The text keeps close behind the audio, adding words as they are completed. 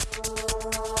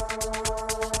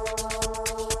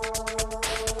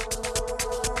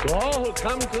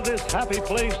come to this happy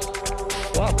place,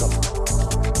 welcome.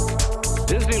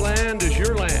 Disneyland is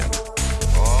your land.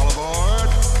 All aboard.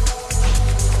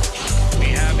 We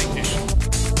have ignition.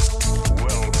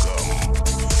 Welcome,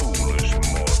 foolish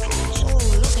mortals. Oh,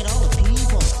 look at all the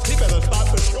people. We better start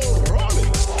the show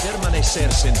rolling. Permanecer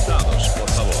sentados, por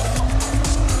favor.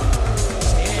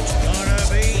 It's gonna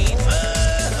be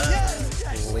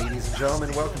fun. Ladies and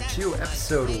gentlemen, welcome to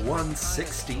episode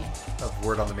 160 of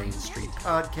Word on the Main Street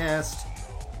podcast.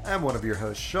 I'm one of your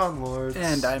hosts, Sean Lords.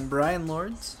 And I'm Brian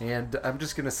Lords. And I'm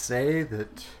just going to say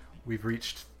that we've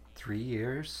reached 3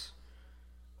 years.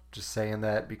 Just saying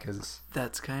that because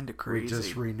That's kind of crazy. we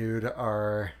just renewed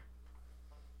our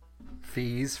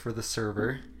fees for the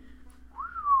server.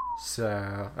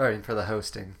 So, for the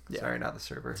hosting. Yeah. Sorry, not the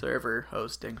server. Server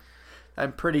hosting.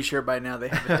 I'm pretty sure by now they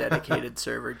have a dedicated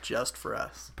server just for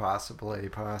us. Possibly.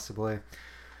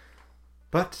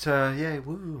 But, yay,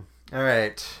 woo. All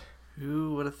right.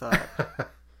 Who would have thought?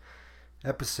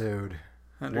 Episode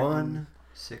 160.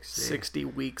 160. 60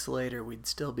 weeks later, we'd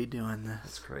still be doing That's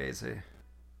this. crazy.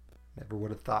 Never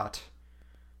would have thought.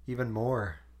 Even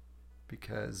more.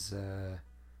 Because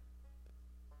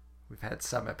we've had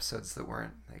some episodes that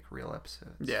weren't like real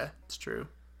episodes. Yeah, it's true.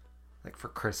 Like for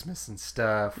Christmas and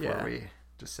stuff, Yeah. where we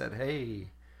just said,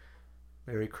 hey,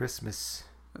 Merry Christmas.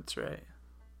 That's right.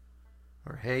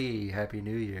 Or hey, Happy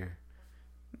New Year.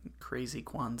 Crazy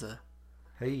Kwanzaa.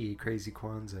 Hey, Crazy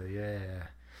Kwanzaa, yeah.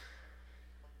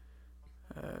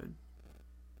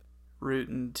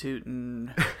 Rootin'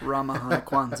 tootin' Ramahana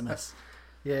Kwanzaamas.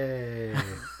 Yay.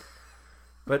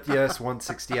 But yes,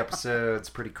 160 episodes,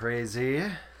 pretty crazy.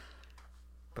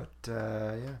 But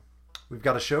yeah, we've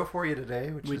got a show for you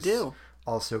today, which We is do.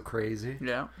 also crazy.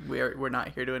 Yeah, we're not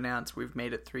here to announce we've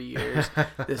made it 3 years.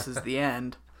 This is the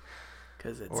end.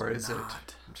 Because it's Or is it?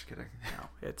 not. I'm just kidding. No,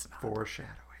 it's not.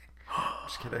 Foreshadowing.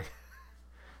 Just kidding.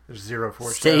 There's zero Stay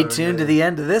foreshadowing. tuned to the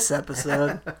end of this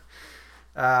episode.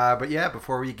 But yeah,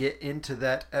 before we get into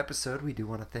that episode, we do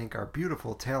want to thank our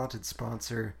beautiful, talented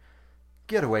sponsor,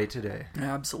 Getaway Today.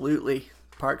 Absolutely.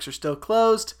 Parks are still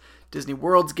closed. Disney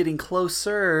World's getting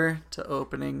closer to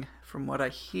opening. From what I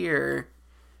hear,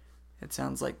 it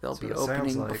sounds like they'll That's be what it sounds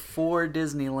opening like. before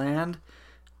Disneyland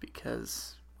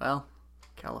because, well,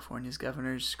 California's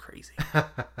governor's crazy.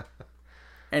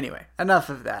 Anyway, enough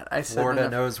of that. I said Florida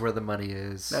enough. knows where the money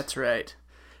is. That's right.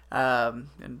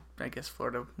 And I guess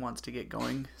Florida wants to get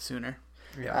going sooner.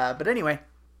 Yeah. But anyway,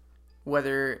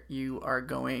 whether you are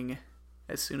going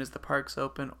as soon as the parks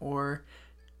open or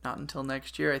not until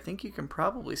next year, I think you can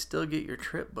probably still get your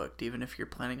trip booked, even if you're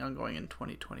planning on going in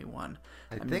 2021.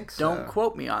 I mean, think so. Don't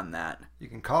quote me on that, You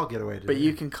can call Getaway Today. but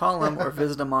you can call them or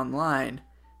visit them online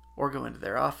or go into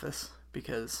their office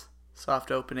because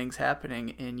soft opening's happening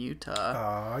in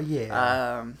Utah. Oh,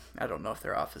 yeah. I don't know if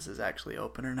their office is actually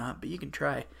open or not, but you can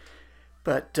try.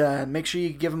 But make sure you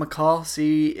give them a call,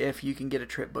 see if you can get a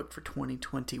trip booked for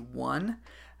 2021.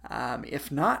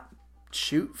 If not,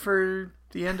 shoot for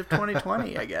the end of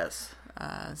 2020, I guess.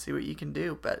 See what you can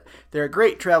do. But they're a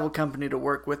great travel company to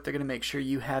work with. They're going to make sure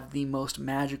you have the most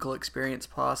magical experience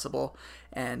possible.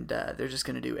 And they're just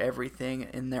going to do everything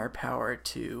in their power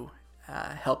to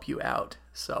help you out.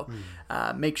 So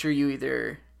make sure you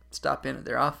either stop in at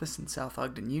their office in South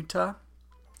Ogden, Utah,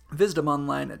 visit them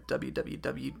online at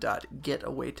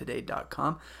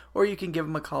www.getawaytoday.com, or you can give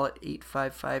them a call at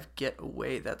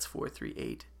 855-GET-AWAY. That's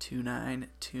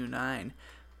 438-2929.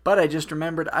 But I just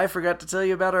remembered I forgot to tell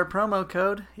you about our promo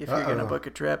code if you're going to book a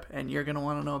trip, and you're going to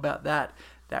want to know about that.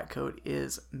 That code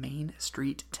is Main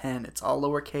Street 10. It's all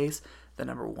lowercase, the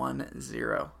number 10.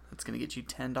 That's going to get you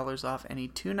 $10 off any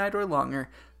 2-night or longer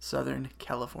Southern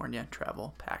California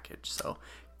travel package. So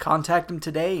contact them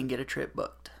today and get a trip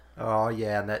booked. Oh,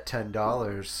 yeah, and that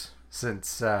 $10,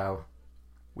 since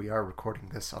we are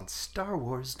recording this on Star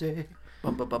Wars Day,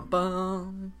 Bum, bum, bum,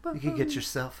 bum, bum. you can get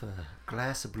yourself a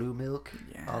glass of blue milk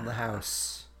on the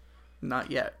house. Not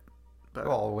yet. But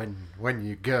Well, when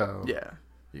you go, yeah,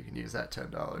 you can use that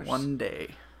 $10 one day.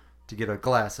 to get a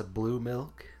glass of blue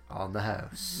milk on the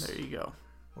house. There you go.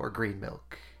 Or green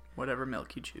milk. Whatever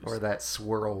milk you choose. Or that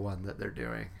swirl one that they're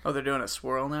doing. Oh, they're doing a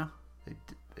swirl now?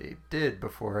 They did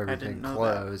before didn't everything know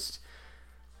closed.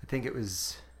 I think it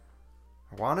was,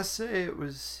 I want to say it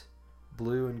was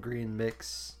blue and green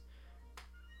mix.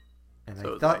 And So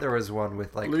I it's thought like there was one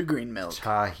with like blue-green milk.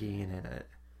 tahine in it.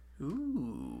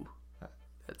 Ooh.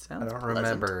 That sounds I don't pleasant.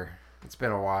 remember. It's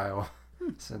been a while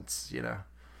since,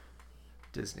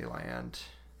 Disneyland.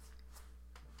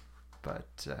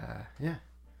 But, yeah.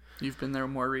 You've been there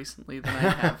more recently than I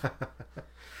have.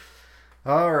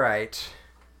 All right.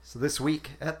 So this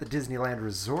week at the Disneyland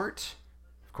Resort,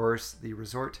 of course, the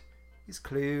resort he's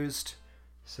closed.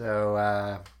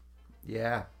 So,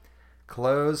 yeah.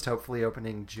 Closed, hopefully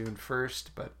opening June 1st,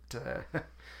 but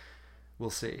we'll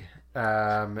see.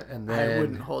 And then I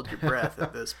wouldn't hold your breath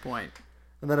at this point.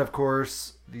 And then, of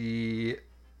course, the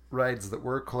rides that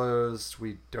were closed,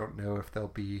 we don't know if they'll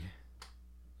be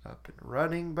up and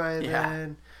running by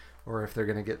then, or if they're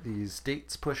going to get these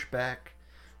dates pushed back.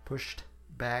 We'll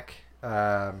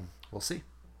see.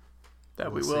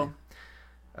 That we will.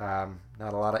 Not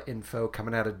a lot of info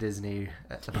coming out of Disney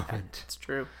at the moment. It's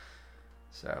true.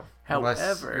 So, However,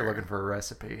 unless you're looking for a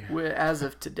recipe. As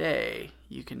of today,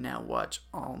 you can now watch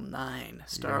all 9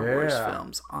 Star Wars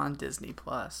films on Disney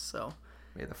Plus. So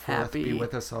May the 4th be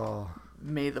with us all.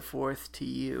 May the 4th to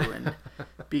you, and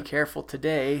be careful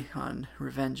today on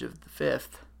Revenge of the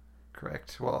 5th.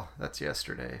 Correct. Well, that's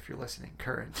yesterday if you're listening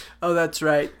current. Oh, that's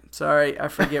right. Sorry, I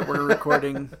forget we're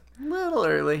recording a little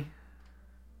early.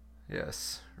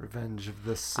 Yes, Revenge of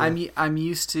the 6th. I'm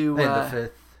used to And the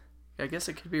 5th. I guess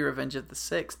it could be Revenge of the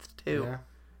 6th too. Yeah.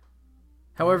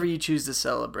 However you choose to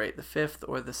celebrate, the 5th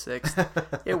or the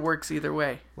 6th, it works either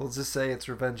way. We'll just say it's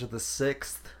Revenge of the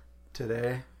 6th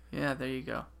today. Yeah, there you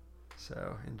go.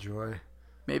 So enjoy.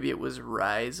 Maybe it was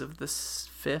Rise of the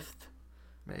 5th.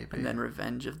 Maybe. And then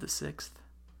Revenge of the 6th.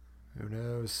 Who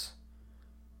knows?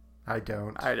 I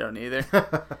don't. I don't either.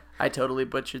 I totally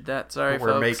butchered that. Sorry, but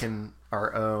we're folks. making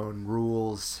our own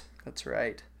rules. That's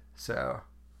right. So,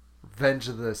 Revenge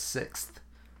of the 6th.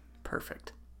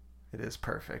 Perfect. It is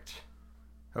perfect.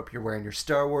 Hope you're wearing your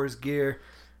Star Wars gear.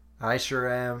 I sure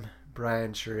am.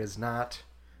 Brian sure is not.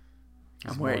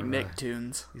 I'm wearing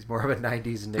Nicktoons. He's more of a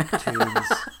 90s Nicktoons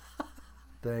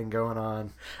thing going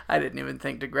on. I didn't even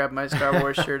think to grab my Star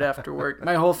Wars shirt after work.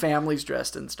 My whole family's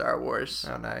dressed in Star Wars.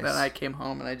 Oh, nice. Then I came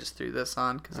home and I just threw this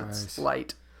on because it's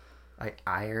light. I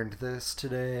ironed this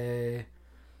today.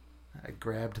 I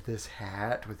grabbed this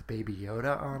hat with Baby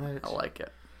Yoda on it. I like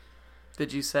it.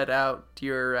 Did you set out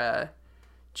your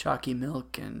chalky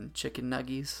milk and chicken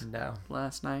nuggies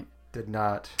last night? Did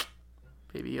not.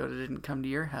 Baby Yoda didn't come to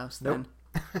your house Nope.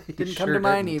 then. Didn't come to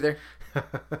mine either.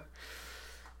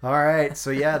 All right,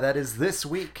 so yeah, that is this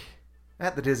week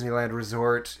at the Disneyland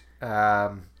Resort.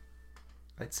 I'd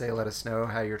say let us know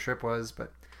how your trip was,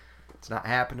 but it's not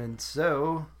happening,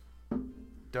 so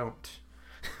don't.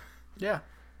 Yeah.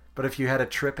 But if you had a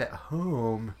trip at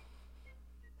home,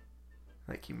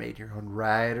 like you made your own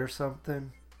ride or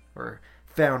something, or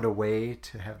found a way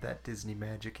to have that Disney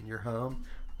magic in your home,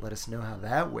 let us know how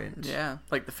that went. Yeah,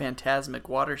 like the Phantasmic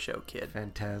Water Show kid.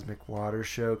 Phantasmic Water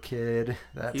Show kid.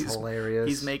 That's hilarious.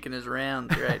 He's making his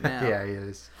rounds right now. Yeah, he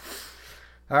is.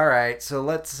 All right, so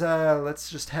let's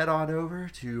just head on over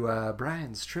to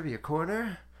Brian's Trivia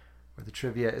Corner, where the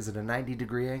trivia is at a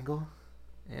 90-degree angle,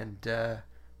 and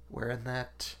wearing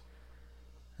that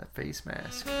face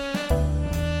mask.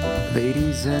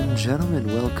 Ladies and gentlemen,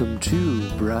 welcome to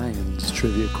Brian's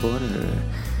Trivia Corner.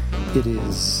 It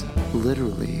is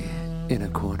literally in a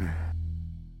corner.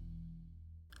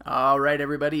 All right,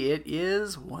 everybody, it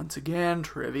is once again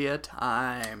trivia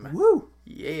time. Woo!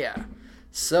 Yeah.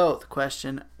 So, the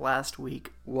question last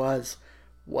week was,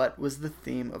 what was the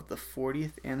theme of the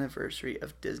 40th anniversary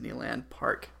of Disneyland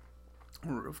Park?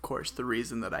 Of course, the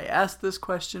reason that I asked this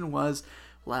question was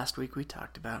last week we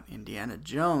talked about Indiana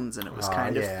Jones, and it was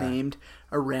kind of themed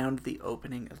around the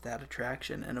opening of that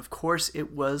attraction. And of course,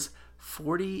 it was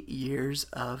 40 years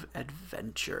of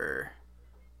adventure.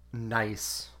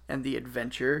 Nice. And the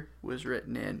adventure was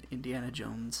written in Indiana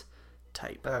Jones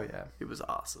type. Oh, yeah. It was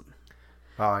awesome.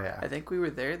 Oh, yeah. I think we were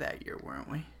there that year,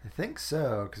 weren't we? I think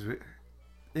so, because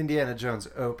Indiana Jones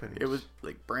opened. It was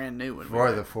like brand new when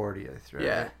for the 40th, right?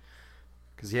 Yeah.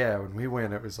 Because, when we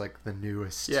went, it was like the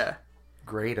newest,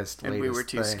 greatest, and latest we were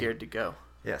too thing. scared to go.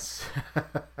 Yes.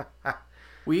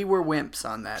 We were wimps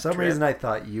on that For some trip. reason, I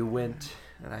thought you went,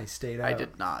 and I stayed out. I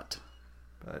did not.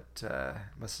 But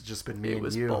must have just been me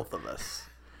and you. It was both of us.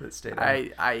 That stayed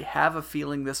out. I have a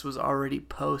feeling this was already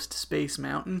post Space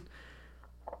Mountain.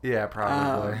 Yeah,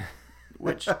 probably.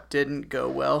 Which didn't go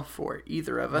well for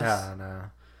either of us. No.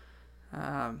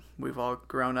 We've all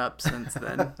grown up since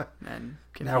then and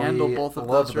can now handle we both of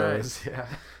love those rides. Yeah.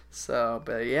 So,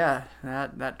 but yeah,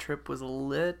 that trip was a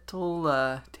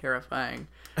little terrifying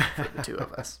for the two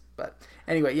of us. But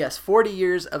anyway, yes, 40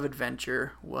 years of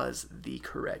adventure was the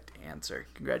correct answer.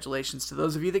 Congratulations to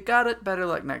those of you that got it. Better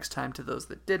luck next time to those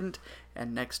that didn't.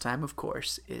 And next time, of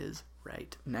course, is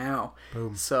right now.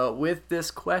 Boom. So with this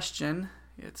question,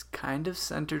 it's kind of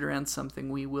centered around something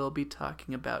we will be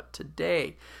talking about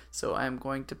today. So I'm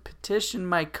going to petition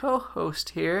my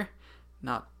co-host here,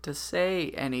 not to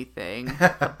say anything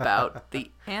about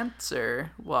the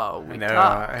answer while we I know.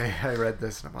 talk. I read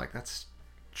this and I'm like, that's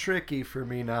tricky for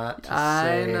me not to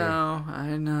I say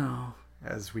know.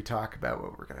 as we talk about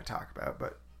what we're going to talk about,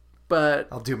 But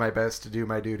I'll do my best to do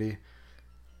my duty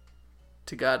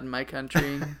to God and my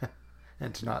country.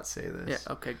 and to not say this.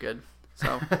 Yeah, okay, good.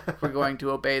 So we're going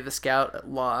to obey the scout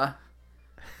law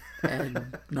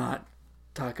and not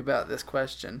talk about this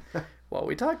question while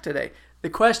we talk today. The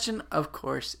question, of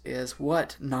course, is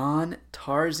what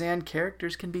non-Tarzan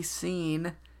characters can be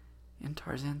seen in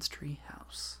Tarzan's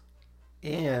treehouse?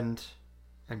 And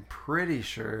I'm pretty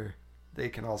sure they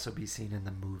can also be seen in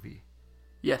the movie.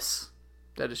 Yes,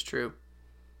 that is true.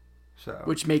 So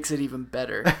Which makes it even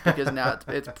better because now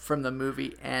it's from the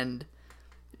movie and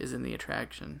is in the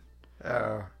attraction.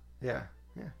 Oh, yeah.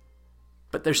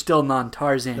 But they're still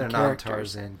non-Tarzan They're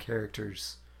characters. non-Tarzan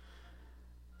characters.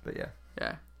 But yeah.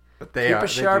 Yeah, But they Keep are, a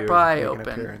sharp they do eye make open. an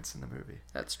appearance in the movie.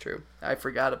 that's true. I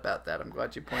forgot about that. I'm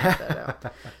glad you pointed that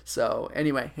out. So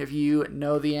anyway, if you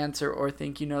know the answer or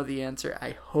think you know the answer,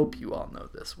 I hope you all know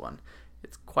this one.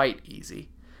 It's quite easy.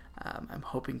 I'm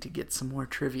hoping to get some more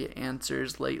trivia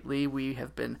answers lately. We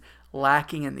have been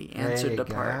lacking in the answer Hey,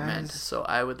 department, guys. so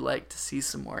I would like to see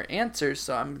some more answers.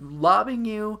 So I'm lobbing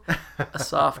you a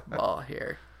softball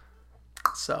here.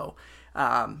 So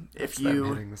if Them you...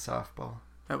 hitting the softball.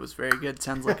 That was very good.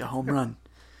 Sounds like a home run.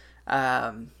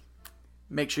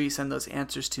 Make sure you send those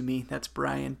answers to me. That's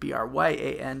Brian,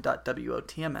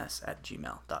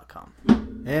 bryan.wotms@gmail.com.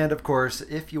 And of course,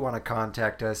 if you want to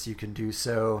contact us, you can do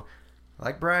so,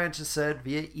 like Brian just said,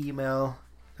 via email.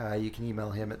 You can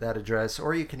email him at that address,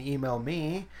 or you can email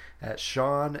me at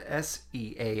Sean,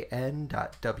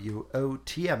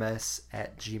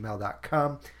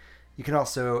 sean.wotms@gmail.com. You can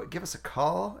also give us a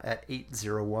call at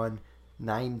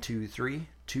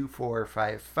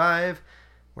 801-923-2455,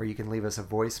 where you can leave us a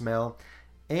voicemail.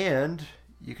 And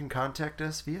you can contact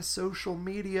us via social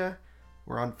media.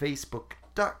 We're on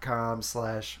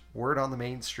Facebook.com/Word on the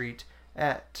Main Street,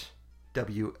 at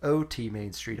WOT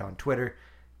Main Street on Twitter,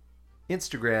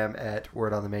 Instagram at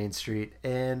Word on the Main Street,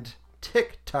 and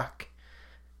TikTok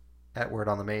at Word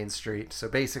on the Main Street. So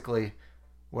basically,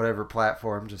 whatever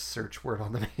platform, just search Word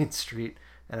on the Main Street,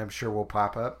 and I'm sure we'll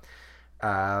pop up.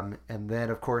 And then,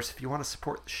 of course, if you want to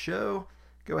support the show,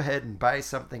 go ahead and buy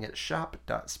something at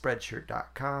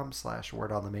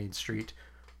shop.spreadshirt.com/Word on the Main Street.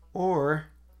 Or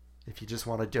if you just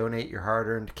want to donate your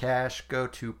hard-earned cash, go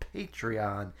to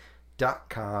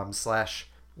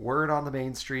patreon.com/Word on the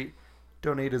Main Street.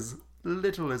 Donate as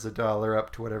little as $1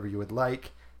 up to whatever you would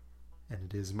like.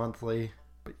 And it is monthly,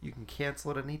 but you can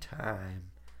cancel at any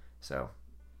time. So,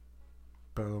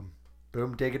 boom.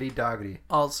 Boom diggity doggity.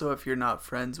 Also, if you're not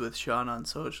friends with Sean on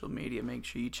social media, make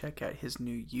sure you check out his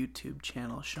new YouTube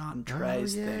channel, Sean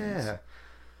Tries Things.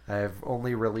 I've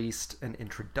only released an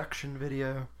introduction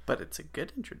video, But it's a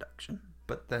good introduction.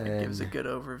 but then It gives a good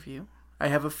overview. I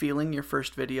have a feeling your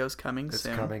first video's coming it's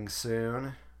soon. coming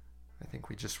soon. I think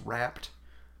we just wrapped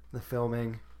the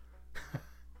filming,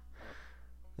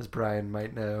 as Brian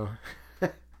might know.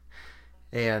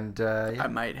 And yeah, I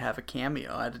might have a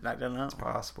cameo. I don't know. it's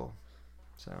possible.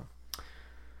 So,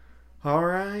 all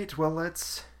right. Well,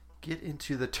 let's get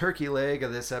into the turkey leg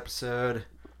of this episode.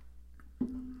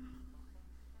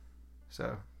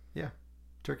 So, yeah,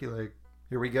 turkey leg.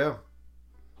 Here we go.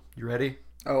 You ready?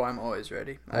 Oh, I'm always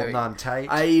ready. Holding on tight.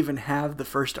 I even have the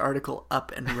first article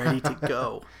up and ready to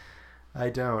go. I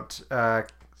don't.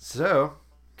 So,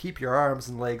 keep your arms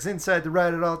and legs inside the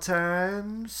ride at all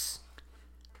times.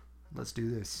 Let's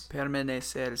do this.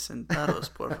 Permanecer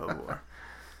sentados, por favor.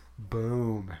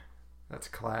 Boom. That's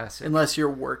classic. Unless you're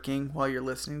working while you're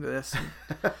listening to this.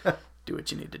 Do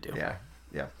what you need to do.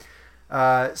 Yeah.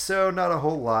 So, not a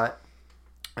whole lot,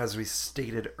 as we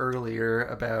stated earlier,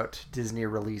 about Disney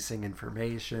releasing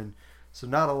information. So,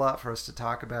 not a lot for us to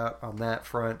talk about on that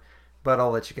front. But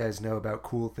I'll let you guys know about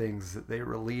cool things that they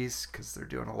release, because they're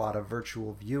doing a lot of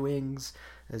virtual viewings,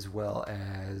 as well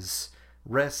as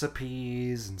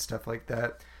recipes and stuff like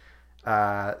that.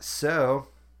 So,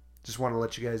 just want to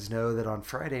let you guys know that on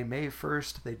Friday, May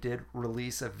 1st, they did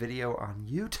release a video on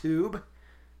YouTube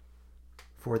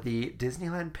for the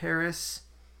Disneyland Paris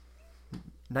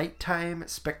nighttime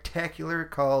spectacular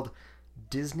called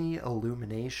Disney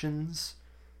Illuminations,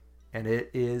 and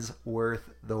it is worth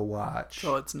the watch.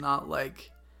 So it's not like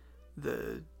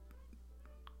the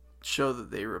show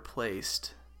that they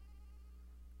replaced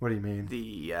What do you mean?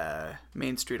 the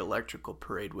Main Street Electrical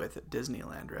Parade with at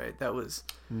Disneyland, right? That was...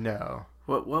 No.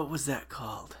 What was that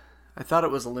called? I thought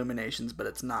it was Illuminations, but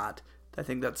it's not. I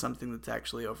think that's something that's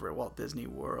actually over at Walt Disney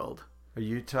World. Are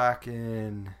you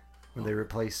talking when they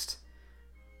replaced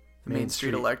The Main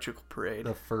Street Electrical Parade.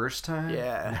 The first time?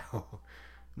 Yeah.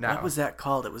 No. What was that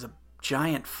called? It was a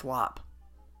giant flop.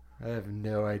 I have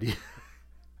no idea.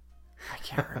 I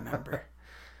can't remember.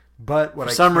 But what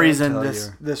For I some can reason, tell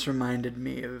this reminded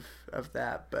me of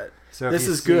that. But So if this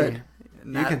you is see- good.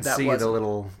 you can see the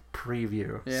little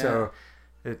preview. Yeah. So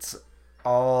it's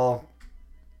all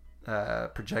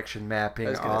projection I mapping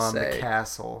was gonna on the say,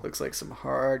 castle, Looks like some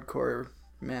hardcore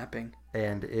mapping.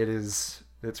 and it's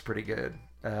pretty good.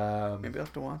 Maybe I'll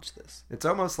have to watch this. It's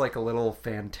almost like a little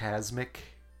Phantasmic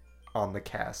on the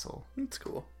castle, It's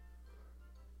cool.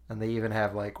 and they even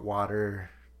have like water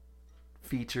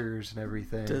features and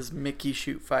everything. Does Mickey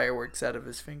shoot fireworks out of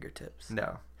his fingertips?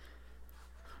 No.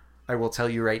 I will tell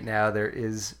you right now, there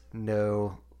is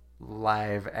no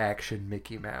live action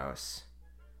Mickey Mouse.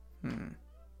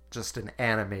 Just an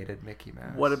animated Mickey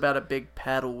Mouse. What about a big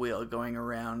paddle wheel going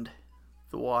around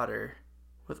the water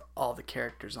with all the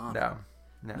characters on it? No.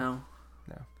 No?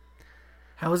 No.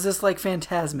 How is this like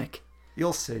Phantasmic?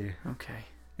 You'll see. Okay.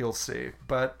 You'll see.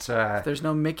 But If there's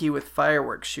no Mickey with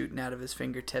fireworks shooting out of his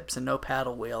fingertips and no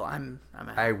paddle wheel, I'm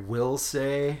out. I will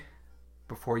say,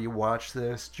 before you watch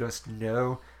this, just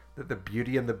know that the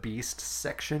Beauty and the Beast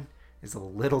section is a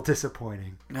little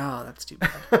disappointing. No, that's too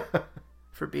bad.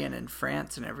 For being in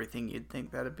France and everything, you'd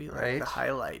think that'd be like Right? the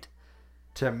highlight.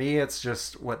 To me, it's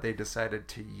just what they decided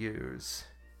to use.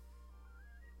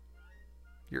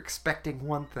 You're expecting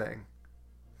one thing,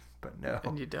 but no.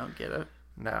 And you don't get it.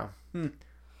 No.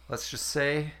 Let's just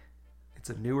say it's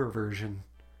a newer version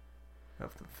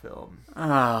of the film.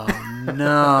 Oh,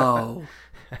 no.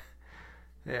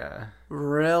 Yeah.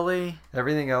 Really?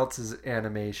 Everything else is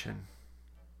animation.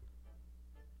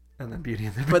 And then Beauty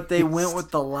and the Beast. But they went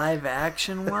with the live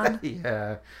action one?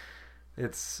 Yeah.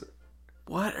 It's...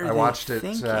 What are I they watched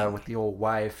thinking? it with the old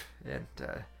wife, and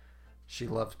she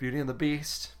loves Beauty and the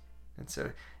Beast. And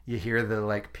so you hear the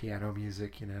like piano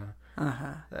music, you know,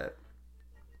 Uh-huh. that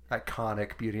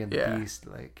iconic Beauty and the Yeah. Beast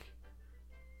like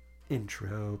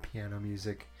intro piano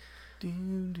music.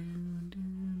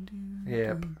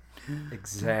 Yep,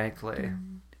 exactly.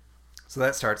 So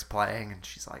that starts playing, and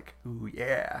she's like, "Ooh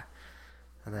yeah!"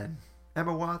 And then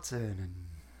Emma Watson and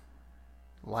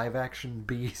live action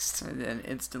Beast. And then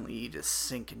instantly you just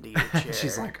sink into your chair.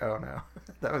 She's like, "Oh no,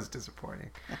 that was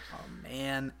disappointing." oh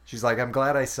man. She's like, "I'm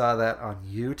glad I saw that on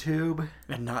YouTube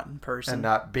And not in person. and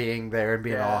not being there and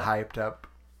being all Yeah. hyped up."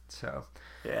 So,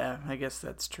 Yeah, I guess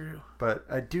that's true. but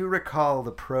I do recall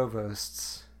the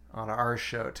provosts on our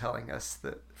show telling us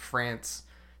that France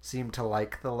seemed to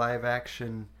like the live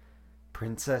action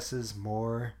princesses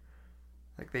more.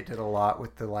 Like they did a lot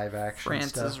with the live action France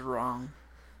stuff. is wrong.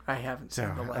 I haven't seen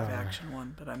So, the live action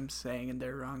one, but I'm saying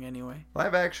they're wrong anyway.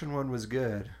 Live action one was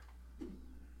good,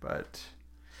 but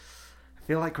I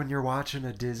feel like when you're watching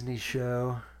a Disney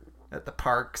show at the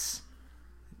parks,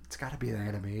 it's got to be the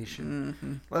animation.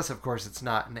 Mm-hmm. Unless, of course, it's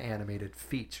not an animated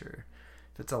feature.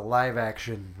 If it's a live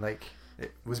action, like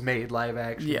it was made live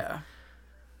action. Yeah,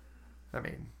 I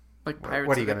mean, like what Pirates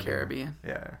are you of the gonna do? Caribbean.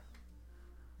 Yeah.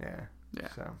 Yeah. Yeah.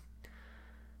 So,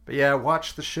 but yeah,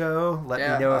 watch the show. Let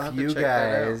Yeah, me know I'll if have to you check that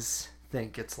out. guys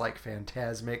think it's like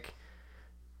Phantasmic.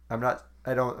 I'm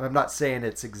not saying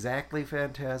it's exactly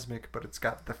Phantasmic, but it's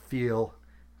got the feel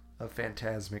of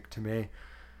Phantasmic to me.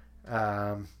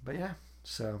 But yeah,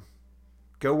 so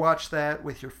go watch that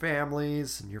with your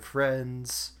families and your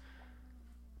friends.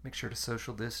 Make sure to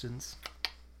social distance.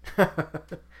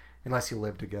 Unless you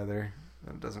live together.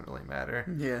 It doesn't really matter.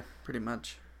 Yeah, pretty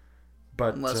much.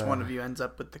 But Unless one of you ends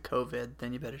up with the COVID,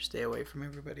 then you better stay away from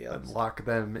everybody and else. lock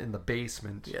them in the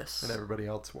basement. Yes. And everybody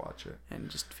else watch it. And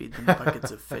just feed them buckets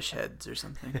of fish heads or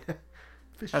something.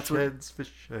 Fish That's what- heads,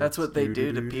 fish heads. That's what they do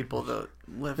to doo-doo-doo. people that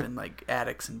live in like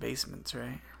attics and basements,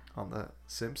 right? On the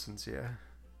Simpsons, yeah.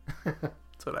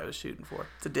 That's what I was shooting for.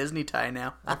 It's a Disney tie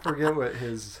now. I forget what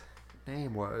his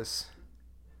name was.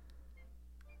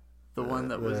 The one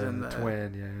that was in the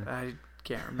twin, yeah. I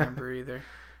can't remember either.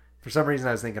 For some reason,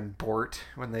 I was thinking Bort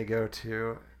when they go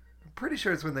to. I'm pretty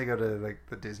sure it's when they go to like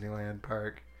the Disneyland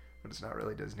park, but it's not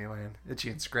really Disneyland. Itchy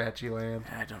and Scratchy Land.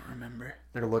 I don't remember.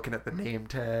 They're looking at the name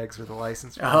tags or the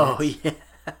license Oh plates. yeah.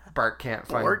 Bart can't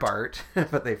find Bort? Bart,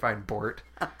 but they find Bort.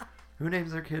 Who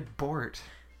names their kid Bort?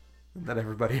 And then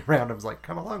everybody around him's like,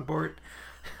 "Come along, Bort."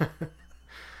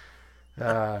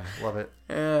 Love it.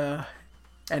 Yeah.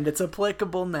 And it's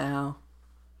applicable now.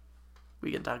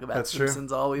 We can talk about That's true.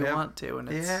 Simpsons all we Yep. want to, and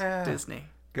it's Yeah. Disney.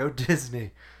 Go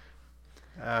Disney.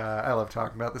 I love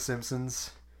talking about The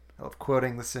Simpsons. I love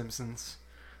quoting The Simpsons.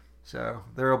 So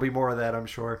there will be more of that, I'm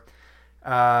sure.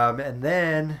 And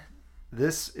then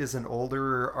this is an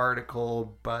older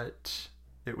article, but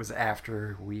it was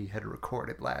after we had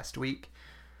recorded last week.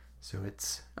 So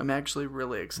it's... I'm actually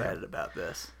really excited about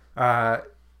this.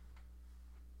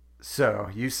 So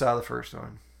you saw the first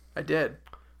one. I did.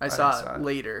 I saw it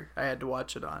later. I had to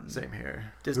watch it on Same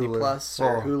here. Disney Hulu. Plus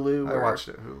or Hulu. I or... watched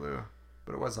it Hulu,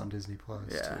 but it was on Disney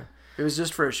Plus Yeah. too. It was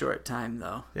just for a short time,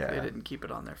 though. Yeah. They didn't keep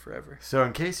it on there forever. So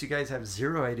in case you guys have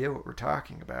zero idea what we're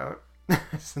talking about,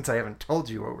 since I haven't told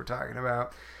you what we're talking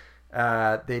about,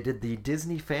 they did the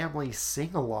Disney Family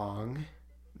Sing-Along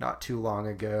not too long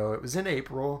ago. It was in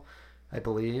April, I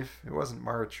believe. It wasn't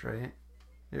March, right?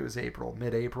 It was April,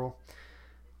 mid-April.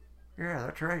 Yeah,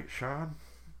 that's right, Sean.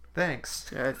 Thanks.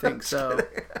 Yeah, I think so.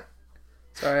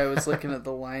 Sorry, I was looking at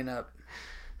the lineup.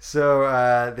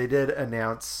 So they did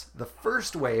announce the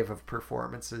first wave of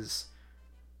performances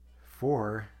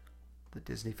for the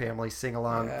Disney Family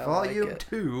Sing-Along Volume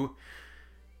 2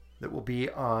 that will be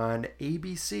on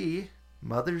ABC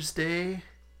Mother's Day,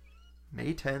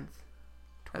 May 10th,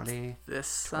 2020. This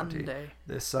Sunday.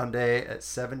 This Sunday at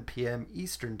 7 p.m.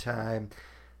 Eastern Time.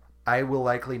 I will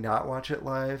likely not watch it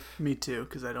live. Me too,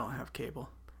 because I don't have cable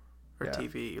or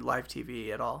TV, live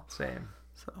TV at all. Same.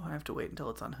 So I have to wait until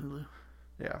it's on Hulu.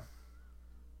 Yeah.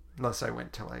 Unless I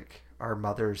went to like our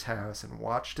mother's house and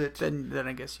watched it. Then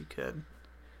I guess you could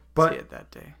But see it that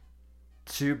day.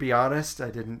 To be honest, I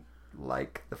didn't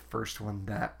like the first one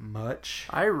that much.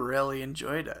 I really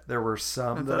enjoyed it. There were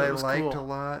some that I liked a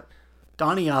lot.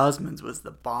 Donny Osmond's was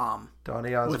the bomb.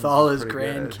 Donny Osmond with all his good.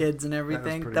 grandkids and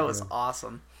everything. That was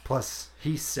awesome. Plus,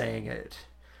 he sang it.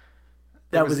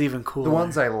 That was even cooler. The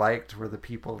ones I liked were the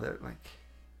people that like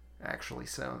actually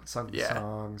sung the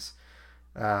songs.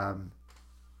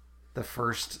 The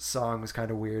first song was kind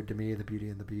of weird to me, the Beauty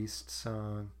and the Beast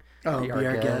song. Oh, Be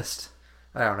Our Guest.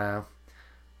 I don't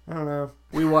know.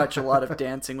 We watch a lot of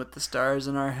Dancing with the Stars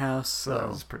in our house, so that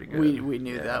was pretty good. We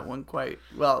knew that one quite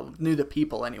well. Knew the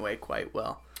people anyway quite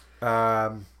well.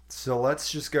 So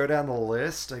let's just go down the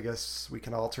list. I guess we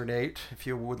can alternate if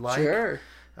you would like. Sure.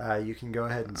 You can go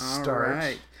ahead and start. All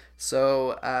right.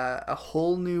 So, A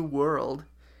Whole New World,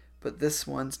 but this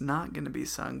one's not going to be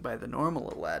sung by the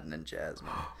normal Aladdin and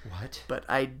Jasmine. What? But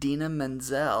Idina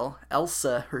Menzel,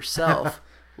 Elsa herself,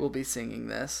 will be singing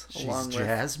this. She's along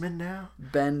Jasmine with now?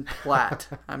 Ben Platt.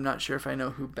 I'm not sure if I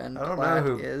know who Ben Platt is. I don't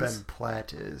know who Ben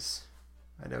Platt is.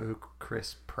 I know who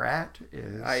Chris Pratt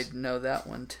is. I know that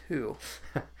one too.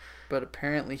 But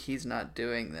apparently he's not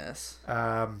doing this.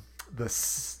 The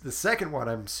second one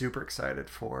I'm super excited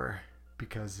for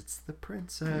because it's the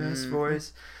princess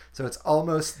voice. So it's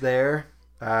almost there.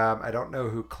 I don't know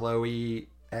who Chloe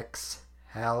X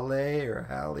Halle or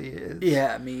Halle is.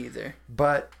 Yeah, me either.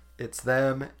 But it's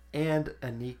them and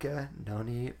Anika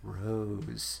Noni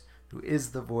Rose, who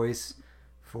is the voice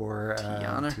for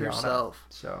Tiana herself.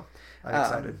 So I'm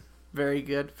excited. Very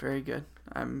good, very good.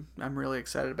 I'm really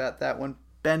excited about that one.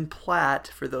 Ben Platt,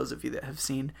 for those of you that have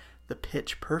seen the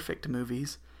Pitch Perfect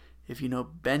movies, if you know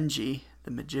Benji,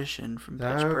 the magician from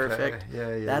Pitch Perfect,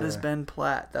 that is Ben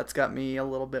Platt. That's got me a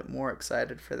little bit more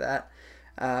excited for that.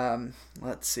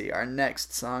 Let's see. Our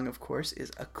next song, of course, is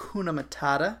Hakuna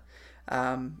Matata.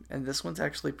 And this one's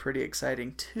actually pretty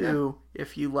exciting, too,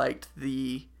 if you liked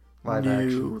the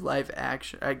live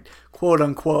action, quote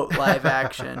unquote live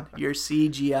action, your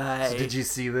CGI. So did you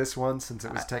see this one since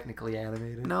it was technically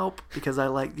animated? Nope, because I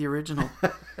like the original.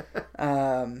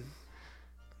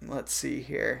 Let's see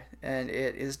here, and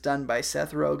it is done by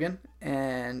Seth Rogen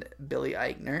and Billy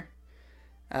Eichner.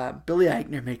 Billy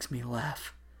Eichner makes me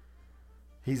laugh.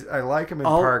 I like him in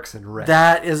Parks and Rec.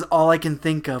 That is all I can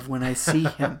think of when I see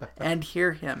him and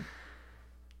hear him.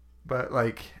 But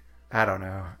I don't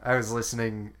know. I was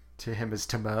listening to him as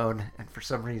Timon, and for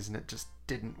some reason it just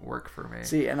didn't work for me.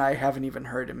 See, and I haven't even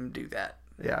heard him do that.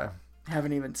 Yeah.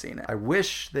 Haven't even seen it. I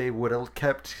wish they would have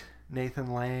kept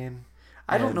Nathan Lane.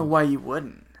 I don't know why you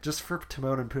wouldn't. Just for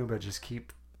Timon and Pumbaa, just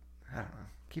keep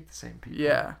the same people.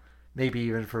 Yeah. Maybe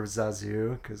even for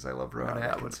Zazu, because I love Rowan Atkinson.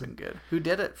 That would have been good. Who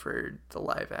did it for the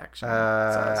live action?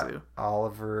 Zazu.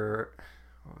 Oliver.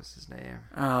 What was his name?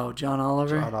 Oh, John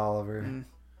Oliver. John Oliver.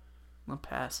 I'll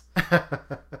pass.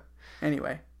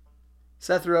 Anyway,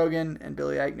 Seth Rogen and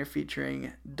Billy Eichner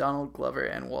featuring Donald Glover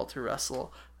and Walter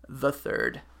Russell the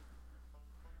Third.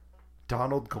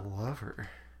 Donald Glover.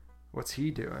 What's he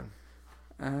doing?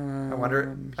 I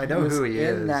wonder. I know who he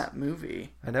is in that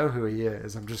movie. I know who he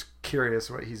is. I'm just curious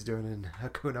what he's doing in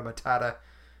Hakuna Matata.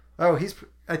 Oh,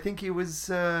 I think he was.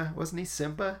 Wasn't he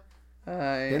Simba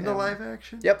in the live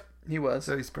action? Yep, he was.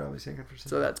 So he's probably singing for Simba.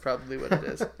 So that's probably what it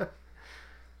is.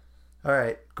 All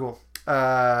right, cool.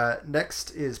 Next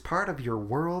is Part of Your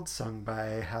World, sung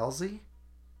by Halsey.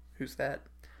 Who's that?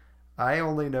 I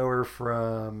only know her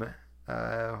from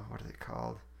what are they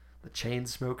called? The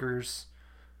Chainsmokers.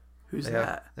 Who's They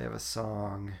that? They have a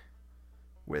song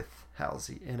with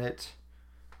Halsey in it.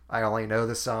 I only know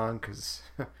the song because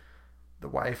the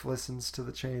wife listens to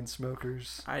the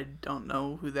Chainsmokers. I don't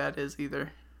know who that is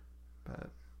either. But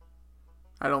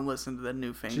I don't listen to the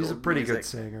newfangled she's a pretty good music.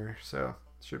 singer, so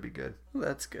should be good. Well,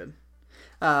 that's good.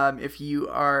 If you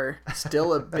are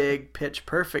still a big Pitch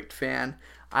Perfect fan,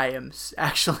 I am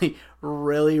actually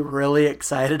really, really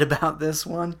excited about this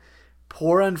one.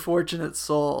 Poor Unfortunate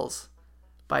Souls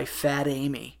by Fat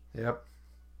Amy, Yep.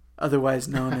 otherwise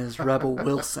known as Rebel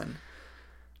Wilson.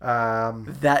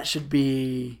 That should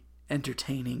be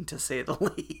entertaining, to say the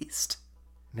least.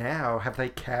 Now, have they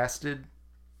casted...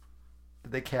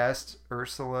 Did they cast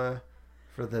Ursula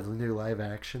for the new live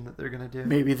action that they're going to do?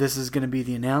 Maybe this is going to be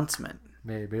the announcement.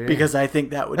 Maybe. Because I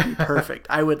think that would be perfect.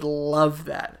 I would love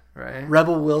that. Right?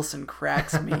 Rebel Wilson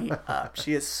cracks me up.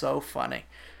 She is so funny.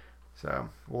 So,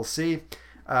 we'll see.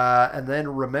 And then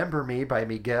Remember Me by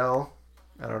Miguel.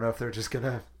 I don't know if they're just going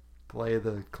to play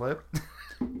the clip.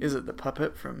 Is it the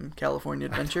puppet from California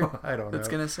Adventure? I don't know. That's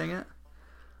going to sing it?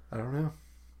 I don't know.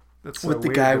 That's so With the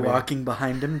weird guy to me. walking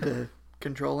behind him to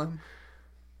control him?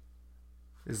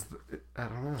 I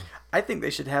don't know. I think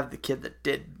they should have the kid that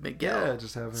did Miguel Yeah,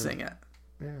 just have him sing it.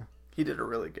 Yeah. He did a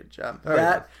really good job. Oh,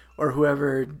 that, or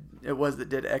whoever it was that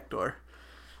did Ector.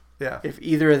 Yeah. If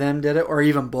either of them did it, or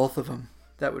even both of them,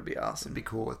 that would be awesome. It'd be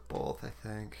cool with both, I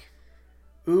think.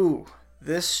 Ooh,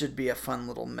 this should be a fun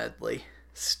little medley.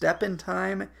 Step in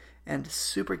Time and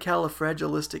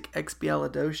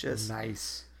Supercalifragilisticexpialidocious.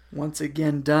 Nice. Once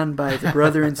again done by the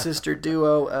brother and sister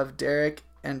duo of Derek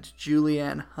and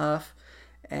Julianne Hough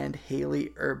and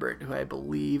Haley Erbert, who I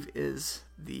believe is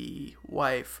the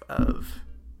wife of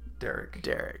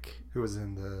Derek. Who was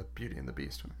in the Beauty and the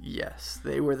Beast one. Yes,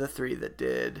 they were the three that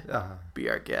did Be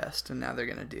Our Guest, and now they're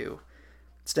going to do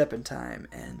Step in Time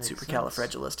and Makes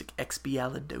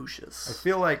Supercalifragilisticexpialidocious. I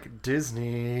feel like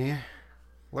Disney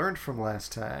learned from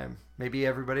last time. Maybe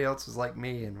everybody else was like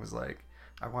me and was like,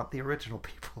 I want the original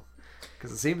people.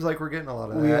 Because it seems like we're getting a lot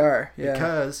of that. We are, yeah.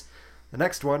 Because the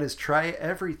next one is Try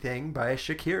Everything by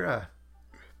Shakira.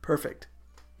 Perfect.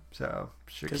 So,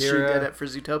 Shakira. Because she did it for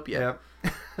Zootopia.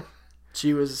 Yep.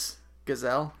 She was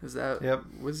Gazelle. Is that Yep.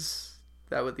 Was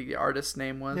that what the artist's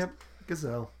name was? Yep.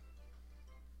 Gazelle.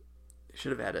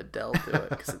 Should have had Adele do it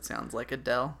because it sounds like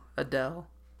Adele. Adele.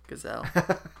 Gazelle.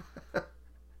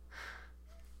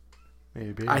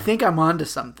 Maybe. I think I'm onto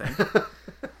something.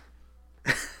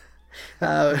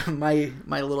 My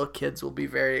little kids will be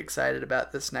very excited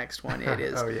about this next one. It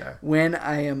is Oh, yeah. When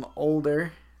I Am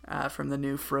Older from the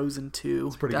new Frozen 2.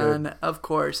 It's pretty done, good. of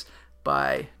course,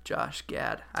 by Josh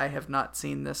Gad. I have not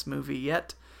seen this movie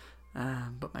yet,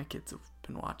 but my kids have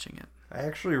been watching it. I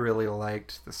actually really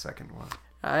liked the second one.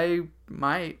 I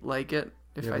might like it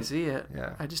if Yeah. I see it.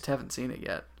 Yeah. I just haven't seen it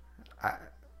yet.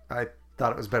 I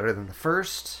thought it was better than the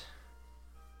first,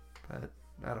 but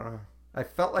I don't know. I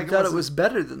felt like I thought it wasn't- was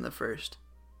better than the first.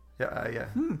 Yeah, yeah.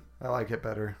 I like it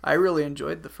better. I really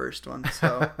enjoyed the first one,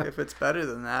 so if it's better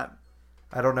than that,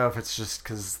 I don't know if it's just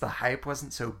because the hype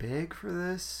wasn't so big for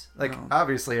this. Like, No.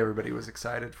 obviously everybody was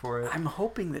excited for it. I'm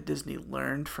hoping that Disney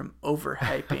learned from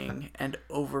overhyping and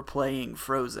overplaying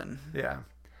Frozen. Yeah.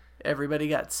 Everybody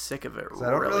got sick of it 'Cause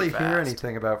I don't really fast. hear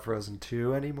anything about Frozen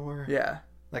 2 anymore. Yeah.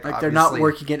 Like They're not obviously-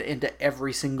 working it into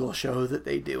every single show that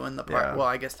they do in the park. Yeah. Well,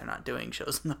 I guess they're not doing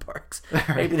shows in the parks.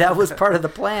 Maybe that was part of the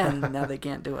plan. Now they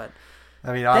can't do it.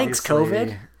 I mean, Thanks,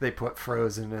 obviously, COVID. they put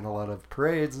Frozen in a lot of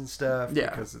parades and stuff Yeah.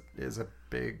 because it is a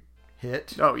big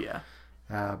hit. Oh, yeah.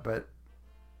 But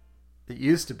it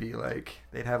used to be like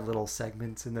they'd have little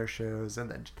segments in their shows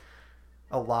and then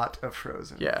a lot of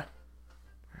Frozen. Yeah.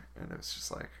 And it was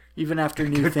just like, Even after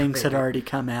new Good things had plan. already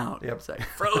come out. Yep. It's like,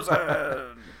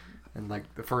 Frozen! and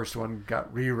like the first one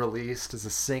got re-released as a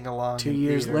sing-along 2 in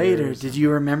years theaters. later, did you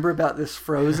remember about this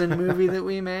Frozen movie that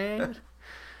we made?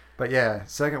 But yeah,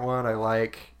 second one I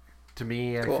like. To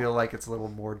me, I Cool. feel like it's a little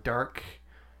more dark.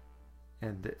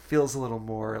 And it feels a little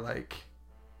more like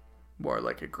More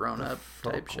like a the grown-up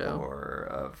type show. folklore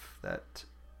of that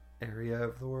area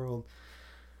of the world.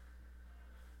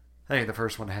 I think the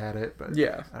first one had it, but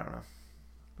Yeah. I don't know.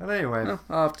 But anyway, Well,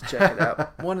 I'll have to check it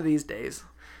out one of these days.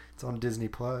 it's on Disney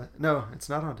Plus. No, it's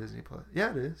not on Disney Plus.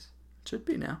 Yeah, it is. Should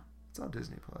be now. It's on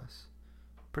Disney Plus.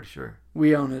 Pretty sure.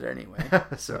 We own it anyway.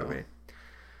 So do we.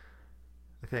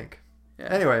 I think. Yeah.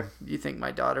 Anyway. You think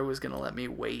my daughter was going to let me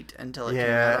wait until it came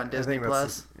Yeah, out on Disney I think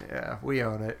Plus? yeah, we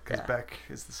own it because Yeah. Beck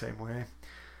is the same way.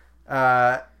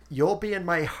 You'll Be in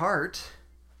My Heart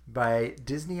by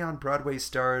Disney on Broadway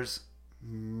stars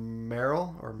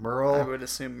Merle, I would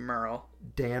assume Merle.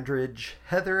 Dandridge,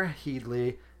 Heather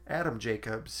Headley, Adam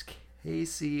Jacobs,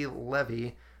 Casey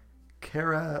Levy,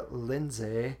 Kara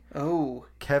Lindsay, Oh,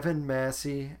 Kevin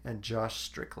Massey, and Josh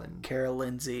Strickland. Cara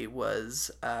Lindsay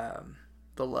was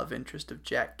the love interest of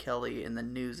Jack Kelly in the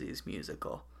Newsies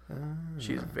musical.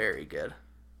 She's very good.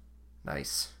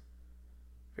 Nice.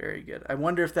 Very good. I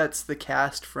wonder if that's the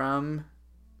cast from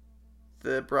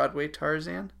the Broadway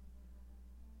Tarzan.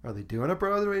 Are they doing a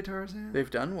Broadway Tarzan? They've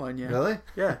done one, yeah. Really?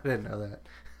 Yeah. I didn't know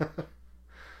that.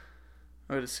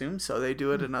 I would assume so. They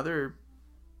do it in other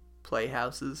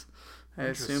playhouses. I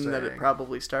assume that it Interesting.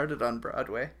 probably started on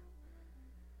Broadway.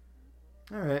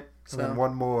 All right. So, And then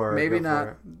one more. Maybe Go not.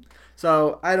 for it.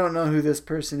 So I don't know who this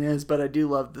person is, but I do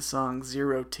love the song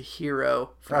 "Zero to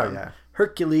Hero" from yeah.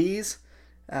 Hercules,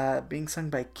 being sung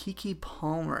by Keke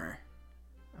Palmer.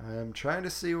 I'm trying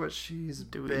to see what she's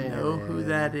Do we been know who in.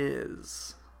 that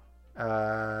is?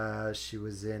 She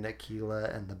was in Aquila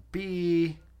and the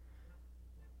Bee.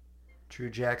 Drew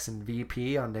Jackson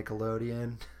VP on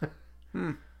Nickelodeon.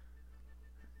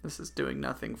 This is doing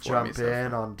nothing for me. Jump so In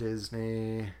far. on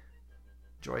Disney.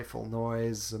 Joyful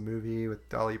Noise, a movie with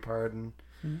Dolly Parton.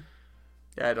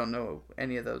 Yeah, I don't know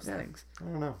any of those things. I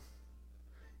don't know.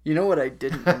 You know what I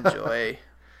didn't enjoy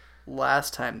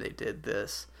last time they did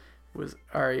this was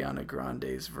Ariana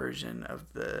Grande's version of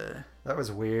the That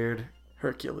was weird.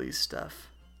 Hercules stuff.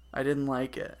 I didn't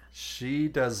like it. She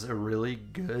does a really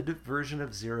good version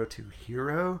of Zero to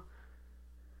Hero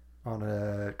on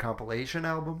a compilation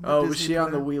album. that Oh, was Disney she on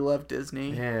put the out. We Love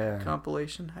Disney Yeah.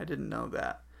 compilation? I didn't know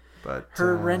that. But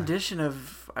Her rendition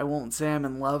of I Won't Say I'm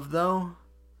in Love, though,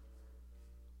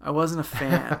 I wasn't a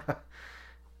fan.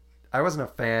 I wasn't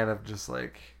a fan of just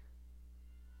like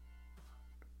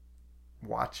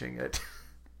watching it.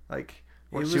 Like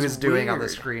what It she was was doing on the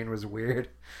weird. screen was weird.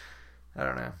 I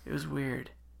don't know. It was weird.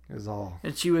 It was all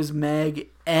And she was Meg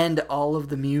and all of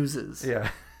the muses.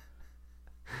 yeah.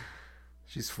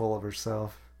 She's full of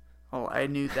herself. Oh, I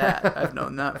knew that. I've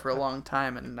known that for a long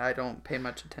time, and I don't pay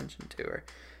much attention to her.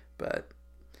 But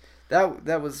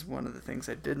that was one of the things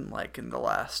I didn't like in the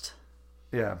last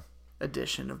Yeah.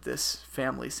 edition of this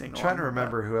family sing-along. I'm trying to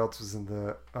remember who else was in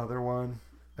the other one.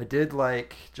 I did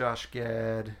like Josh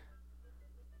Gad.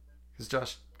 Because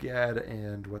Josh Gad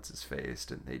and what's his face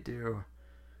didn't they do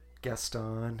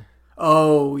Gaston?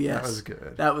 Oh, yes. That was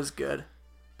good. That was good.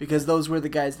 Because those were the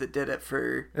guys that did it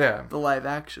for Yeah. the live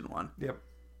action one. Yep.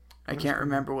 I can't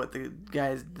remember what the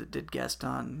guys that did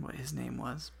Gaston, what his name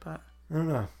was, but I don't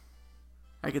know.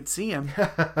 I could see him.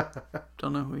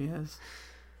 Don't know who he is.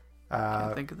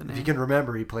 Can't think of the If name. you can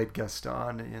remember, he played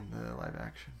Gaston in the live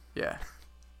action. Yeah,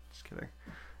 Just kidding.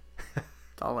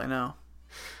 that's all I know.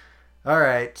 All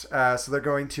right. So they're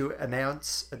going to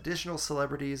announce additional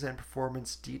celebrities and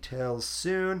performance details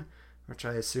soon, which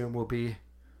I assume will be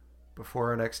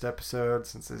before our next episode,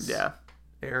 since this Yeah.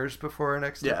 airs before our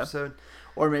next Yeah. episode.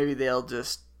 Or maybe they'll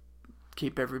just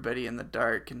keep everybody in the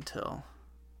dark until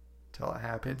Till it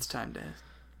happens. it's time to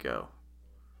go.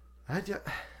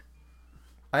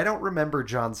 I don't remember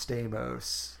John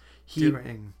Stamos He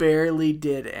doing, barely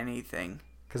did anything.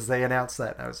 because they announced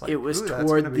that and I was like, It was "Ooh, that's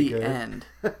toward gonna be the good." end.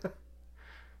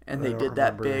 And I they don't did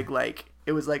that remember. big, like,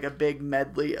 it was like a big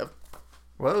medley of.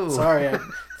 Whoa. Sorry,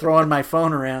 I'm throwing my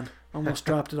phone around. Almost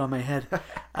dropped it on my head.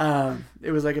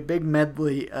 It was like a big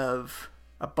medley of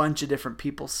a bunch of different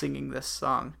people singing this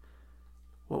song.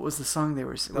 What was the song they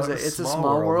were singing? Was it It's a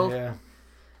Small World? Yeah.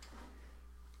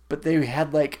 But they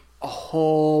had like a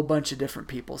whole bunch of different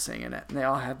people singing it. And they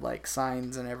all had like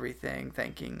signs and everything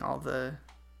thanking all the...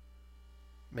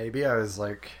 Maybe I was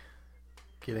like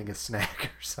getting a snack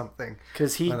or something.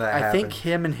 Because when that I think happened.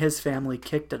 him and his family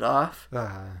kicked it off.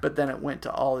 Uh, But then it went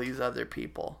to all these other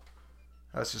people.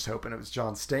 I was just hoping it was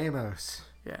John Stamos.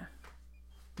 Yeah.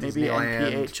 Maybe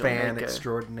Disneyland NPH fan will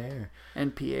extraordinaire.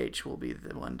 NPH will be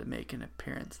the one to make an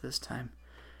appearance this time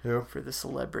Who? for the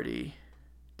celebrity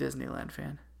Disneyland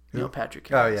fan. Who? Neil Patrick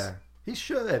Oh Harris. yeah, he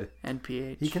should.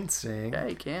 NPH. He can sing. Yeah,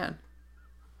 he can.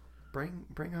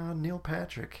 Bring on Neil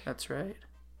Patrick. That's right.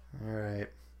 All right.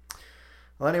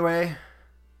 Well, anyway,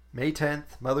 May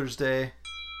 10th, Mother's Day.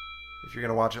 If you're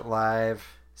gonna watch it live,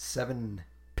 7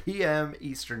 p.m.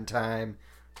 Eastern Time,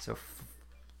 so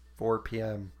 4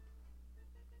 p.m.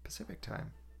 Pacific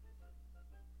Time,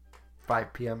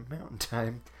 5 p.m. Mountain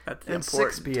Time, That's the and 6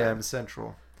 important p.m. time.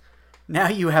 Central. Now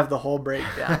you have the whole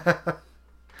breakdown.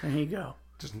 There you go.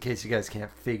 Just in case you guys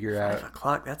can't figure 5 out.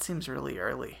 o'clock. That seems really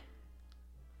early.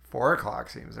 4 o'clock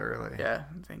seems early. Yeah.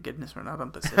 Thank goodness we're not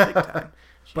on Pacific time.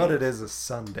 But Jeez. it is a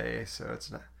Sunday, so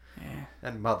it's not. Yeah,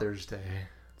 And Mother's Day,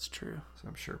 it's true. so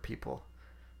I'm sure people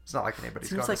It's not like anybody's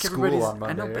Seems going like to school everybody's. on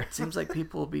Monday. I know, but it seems like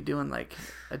people will be doing like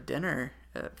a dinner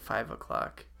at 5:00.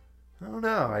 I don't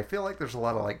know. I feel like there's a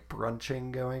lot of like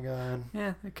brunching going on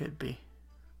Yeah, it could be.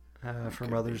 for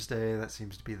Mother's Day. That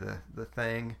seems to be the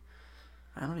thing.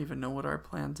 I don't even know what our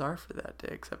plans are for that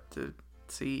day, except to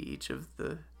see each of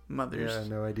the mothers Yeah,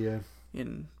 no idea.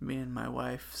 in me and my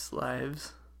wife's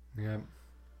lives. Yeah.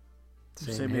 Same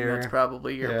Assuming here. that's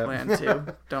probably your Yeah. plan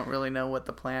too. Don't really know what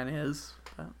the plan is,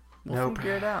 but we'll Nope.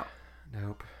 figure it out.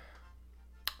 Nope.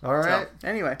 All right. So,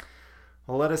 anyway,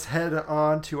 Well, let us head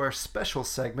on to our special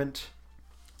segment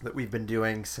that we've been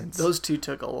doing since those two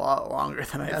took a lot longer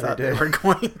than I Yeah, thought they they did. were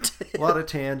going to. a lot of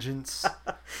tangents.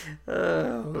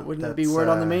 It wouldn't be That's, word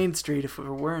on the main street if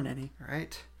there weren't any.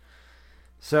 Right.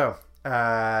 So,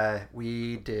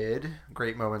 we did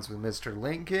Great Moments with Mr.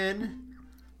 Lincoln,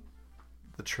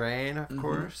 the train, of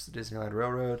course, the Disneyland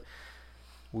Railroad.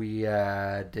 We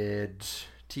did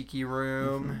Tiki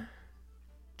Room,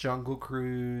 Jungle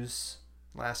Cruise.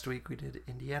 Last week we did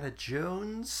Indiana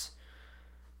Jones.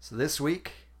 So this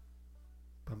week,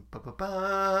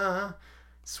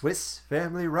 Swiss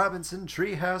Family Robinson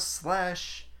Treehouse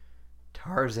 /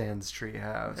 Tarzan's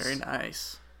Treehouse. Very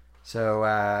nice.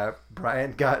 So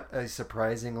Brian got a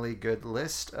surprisingly good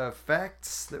list of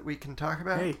facts that we can talk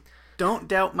about. Hey, don't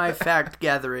doubt my fact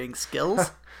gathering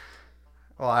skills.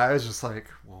 Well, I was just like,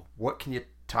 well, what can you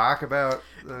talk about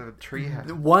the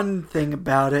treehouse? One thing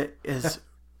about it is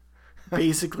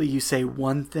basically you say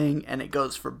one thing and it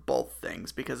goes for both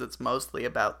things because it's mostly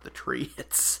about the tree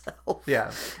itself.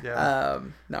 Yeah. Not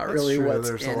That's really true. what's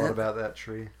There's in a lot it. about that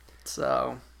tree.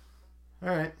 So, All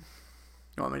right.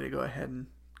 you want me to go ahead and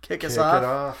kick us Kick off? it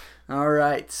off. All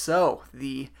right. So,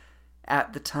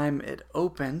 at the time it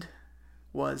opened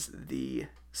was the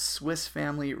Swiss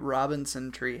Family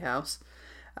Robinson Treehouse.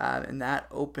 And that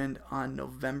opened on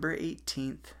November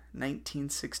 18th,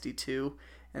 1962.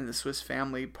 And the Swiss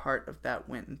Family part of that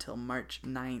went until March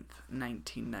 9th,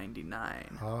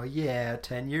 1999. Oh, yeah.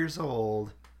 10 years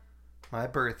old. My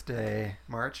birthday,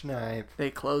 March 9th,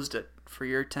 They closed it for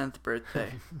your 10th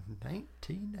birthday.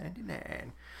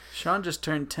 1999. Sean just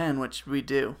turned 10, which we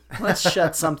do. Let's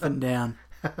shut something down.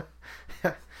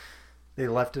 They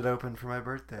left it open for my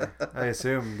birthday. I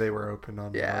assume they were open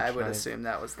on Yeah, March I would 9th. assume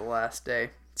that was the last day.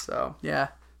 So, yeah,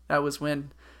 that was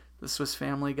when the Swiss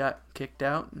Family got kicked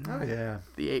out. And Oh, yeah.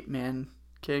 the 8-man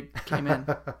kid came in.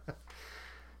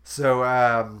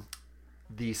 So,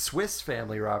 the Swiss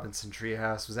Family Robinson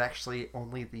Treehouse was actually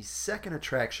only the second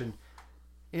attraction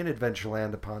in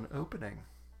Adventureland upon opening.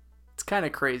 It's kind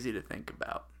of crazy to think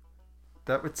about.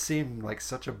 That would seem like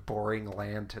such a boring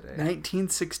land today.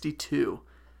 1962.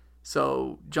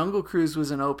 So Jungle Cruise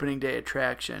was an opening day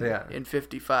attraction Yeah. in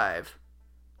 55.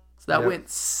 So that Yep. went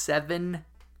 7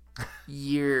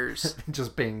 years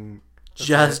Just being...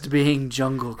 just being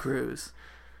Jungle Cruise.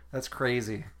 That's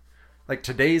crazy. Like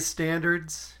today's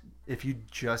standards, if you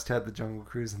just had the Jungle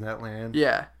Cruise in that land...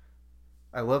 Yeah.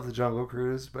 I love the Jungle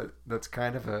Cruise, but that's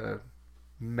kind of a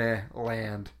meh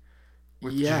land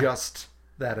with Yeah. just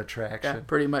that Yeah, attraction.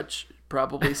 pretty much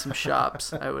probably some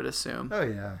shops, I would assume. Oh,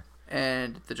 yeah.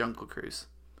 And the Jungle Cruise.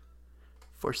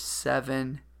 For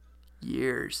 7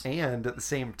 years. And at the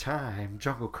same time,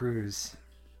 Jungle Cruise,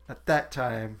 at that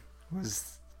time,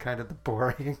 was kind of the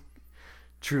boring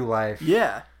True Life.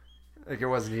 Yeah. Like, it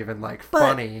wasn't even, like, But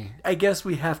funny. I guess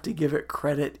we have to give it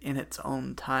credit in its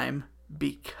own time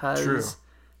because True.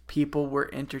 people were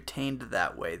entertained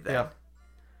that way then. Yeah.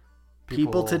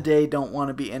 People today don't want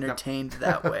to be entertained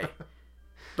that way.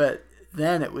 But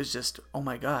then it was just, oh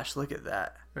my gosh, look at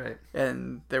that. Right.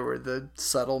 And there were the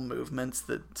subtle movements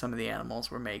that some of the animals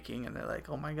were making, and they're like,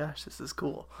 oh my gosh, this is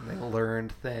cool. And they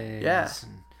learned things. Yeah.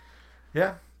 And,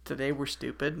 yeah. Today we're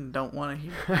stupid and don't want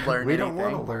to learn We anything. don't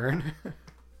want to learn.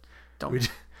 Don't we-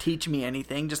 teach me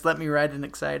anything. Just let me ride an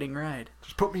exciting ride.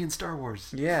 Just put me in Star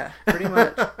Wars. Yeah, pretty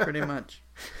much. Pretty much.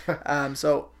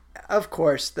 So, of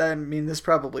course, this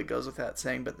probably goes without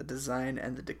saying, but the design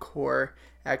and the decor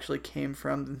actually came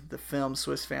from the film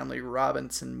Swiss Family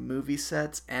Robinson movie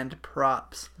sets and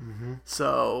props. Mm-hmm.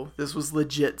 So, this was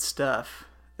legit stuff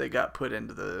that got put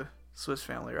into the Swiss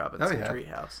Family Robinson yeah.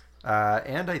 treehouse.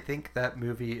 And I think that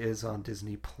movie is on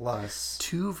Disney Plus.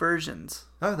 2 versions.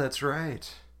 Oh, that's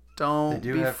right. Don't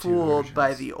do be have 2 fooled by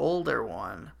versions. the older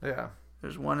one. Yeah.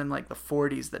 There's one in like the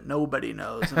 40s that nobody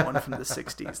knows, and one from the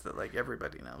 60s that like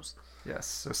everybody knows. Yes.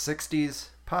 So 60s,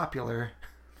 popular.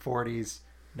 40s,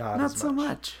 not Not as so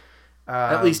much. Um,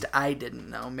 At least I didn't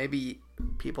know. Maybe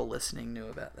people listening knew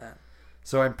about that.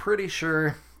 So I'm pretty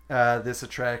sure this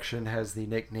attraction has the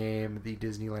nickname the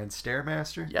Disneyland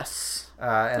Stairmaster. Yes.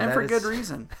 And And that for is- good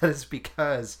reason. That is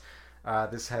because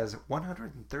This has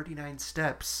 139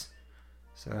 steps.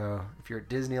 So if you're at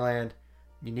Disneyland,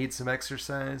 you need some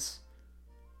exercise,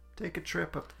 take a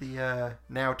trip up to the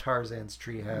now Tarzan's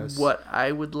treehouse. What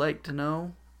I would like to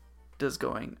know, does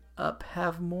going up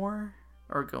have more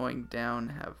or going down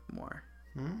have more?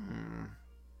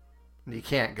 You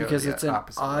can't go Because the it's an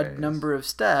opposite odd ways. number of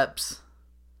steps.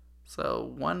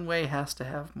 So one way has to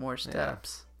have more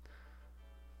steps.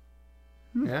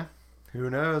 Yeah. Who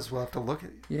knows? We'll have to look at.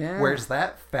 Yeah. Where's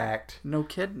that fact? No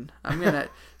kidding.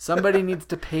 Somebody needs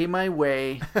to pay my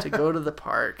way to go to the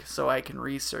park so I can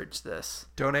research this.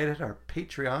 Donate at our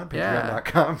Patreon, Yeah.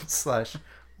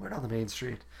 patreon.com/Word on the Main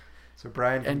Street. So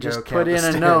Brian can And go just count put in the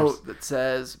a stairs. note that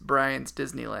says Brian's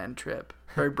Disneyland trip.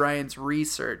 Or Brian's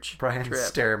research Brian's trip.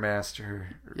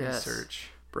 Stairmaster Yes.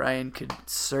 research. Brian could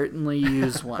certainly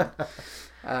use one.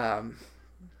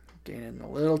 Gaining a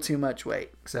little too much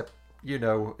weight. Except,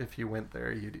 if you went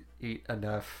there, you'd eat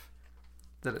enough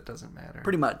that it doesn't matter.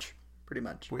 Pretty much.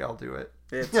 We all do it.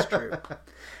 It's true.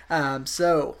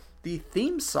 So, the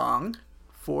theme song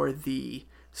for the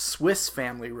Swiss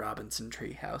Family Robinson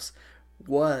Treehouse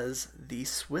was the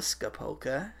Swiska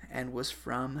Polka and was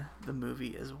from the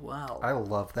movie as well. I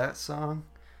love that song.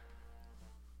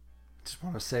 Just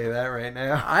want to say that right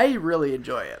now. I really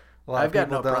enjoy it. A lot I've of got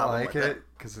people no don't problem like with it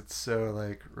because it's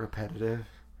so repetitive.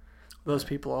 Those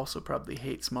people also probably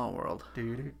hate Small World.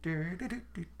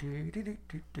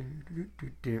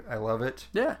 I love it.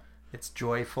 Yeah, It's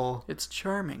joyful. it's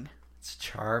charming. It's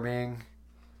charming.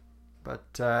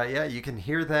 But you can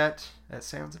hear that at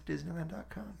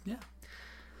soundsofdisneyland.com. Yeah.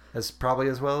 As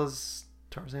well as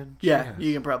Tarzan. Yeah, Treehouse.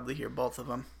 you can probably hear both of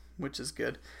them, which is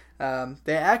good.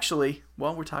 They actually,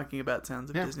 while we're talking about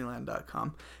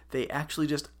soundsofdisneyland.com, they actually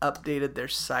just updated their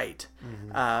site.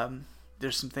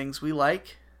 There's some things we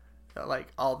like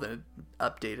all the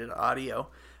updated audio,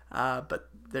 but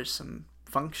there's some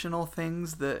functional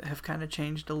things that have kind of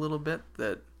changed a little bit.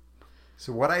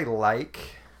 So what I like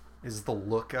is the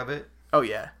look of it. Oh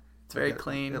yeah, it's very It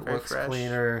clean, very looks fresh.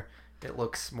 cleaner. It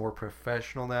looks more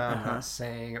professional now. I'm Uh-huh. not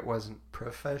saying it wasn't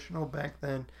professional back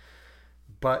then,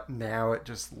 but now it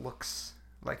just looks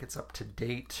like it's up to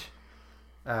date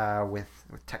with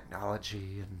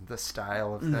technology and the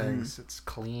style of things. It's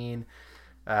clean,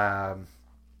 and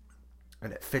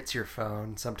it fits your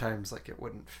phone. Sometimes it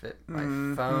wouldn't fit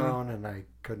my phone, and I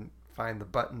couldn't find the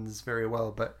buttons very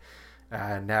well. But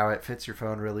now it fits your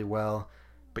phone really well.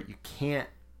 But you can't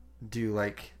do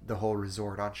the whole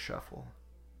resort on shuffle.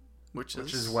 which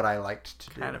Which is is what I liked to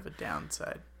do. kind of a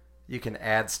downside. You can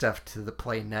add stuff to the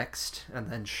play next and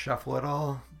then shuffle it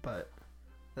all, but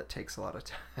that takes a lot of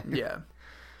time. Yeah.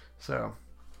 So,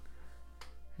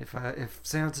 if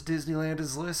Sounds of Disneyland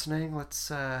is listening,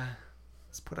 let's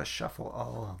put a shuffle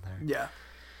all on there. Yeah.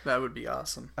 That would be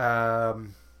awesome. Yeah.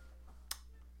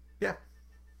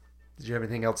 Did you have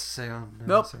anything else to say on?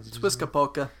 Nope. Sounds of Swiska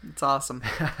Polka. It's awesome.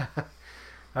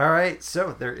 All right,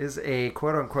 so there is a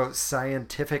quote-unquote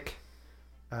scientific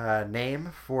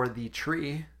name for the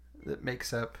tree that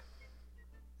makes up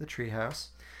the treehouse,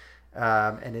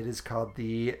 and it is called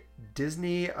the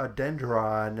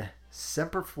Disneyodendron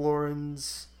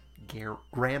semperflorens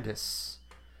grandis.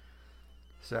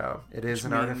 So it is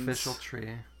an artificial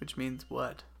tree. Which means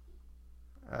what?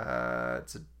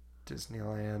 It's a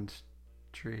Disneyland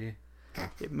tree.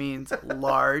 It means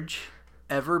large,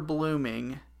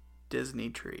 ever-blooming Disney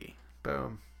tree.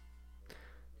 Boom.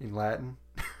 In Latin.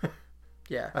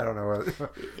 Yeah. I don't know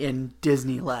what In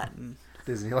Disney Latin.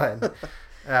 Disneyland.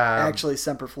 Actually,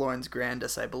 Semperflorens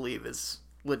grandis, I believe, is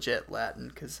legit Latin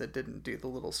because it didn't do the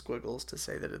little squiggles to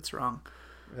say that it's wrong.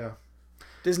 Yeah.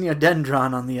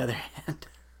 Disneyodendron, on the other hand.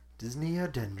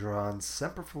 Disneyodendron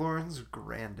semperflorens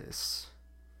grandis.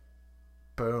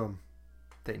 Boom.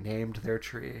 They named their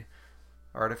tree.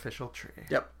 Artificial tree.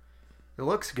 Yep. It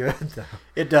looks good, though.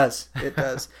 It does. It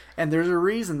does. And there's a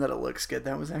reason that it looks good.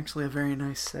 That was actually a very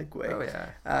nice segue. Oh,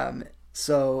 yeah.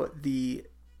 So the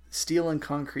steel and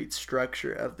concrete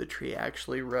structure of the tree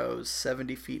actually rose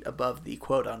 70 feet above the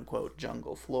quote-unquote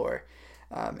jungle floor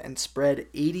and spread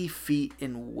 80 feet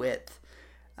in width.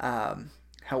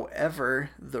 However,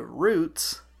 the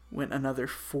roots went another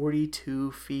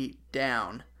 42 feet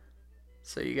down.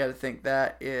 So you got to think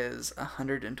that is a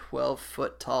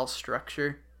 112-foot tall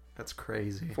structure. That's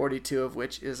crazy. 42 of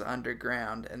which is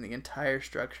underground, and the entire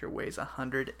structure weighs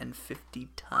 150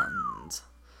 tons.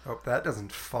 Hope that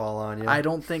doesn't fall on you. I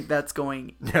don't think that's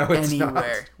going No, it's anywhere.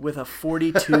 not. With a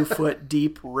 42-foot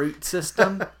deep root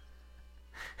system,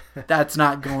 that's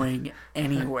not going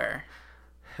anywhere.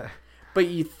 But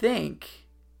you think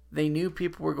they knew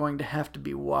people were going to have to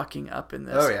be walking up in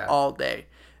this Oh, yeah. all day.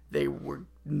 they were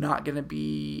not going to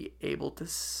be able to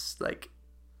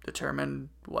determine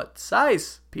what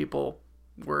size people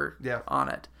were on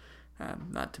it.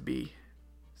 Not to be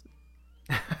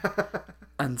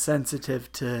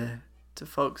unsensitive to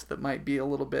folks that might be a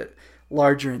little bit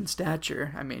larger in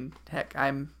stature. I mean, heck,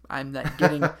 I'm not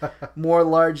getting more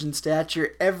large in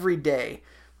stature every day,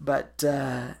 but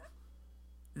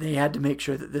they had to make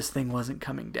sure that this thing wasn't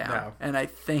coming down. No. And I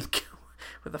think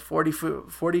with a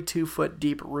 42 foot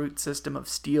deep root system of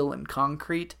steel and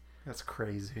concrete, That's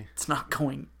crazy. it's not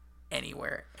going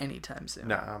anywhere anytime soon.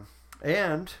 No.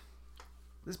 And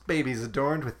this baby's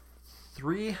adorned with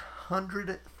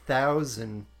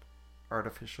 300,000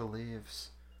 artificial leaves.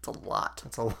 It's a lot.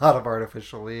 That's a lot of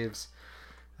artificial leaves.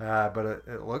 But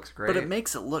it looks great. But it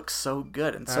makes it look so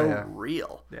good and so yeah.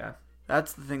 real. Yeah.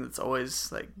 That's the thing that's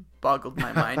always boggled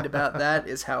my mind about that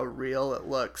is how real it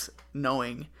looks,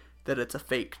 knowing that it's a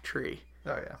fake tree.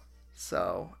 Oh, yeah.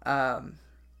 So,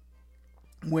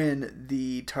 when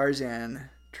the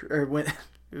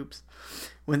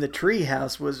when the tree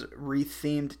house was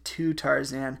rethemed to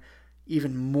Tarzan,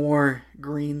 even more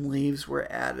green leaves were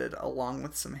added, along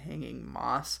with some hanging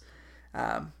moss,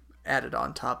 added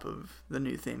on top of the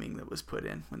new theming that was put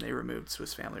in when they removed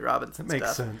Swiss Family Robinson That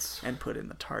makes stuff sense. and put in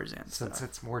the Tarzan Since stuff.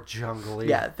 it's more jungly.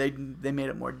 Yeah, they made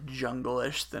it more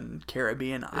jungle-ish than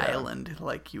Caribbean island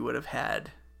like you would have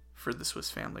had for the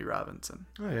Swiss Family Robinson.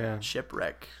 Oh, yeah.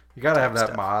 Shipwreck. You gotta have type that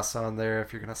stuff. moss on there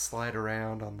if you're gonna slide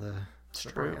around on the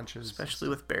True, branches. especially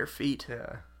with bare feet.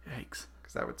 Yeah, Yikes.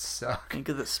 because that would suck. Think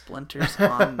of the splinters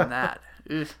on that.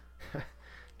 Ugh.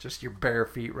 Just your bare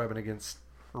feet rubbing against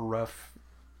rough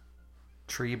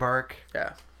tree bark.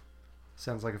 Yeah.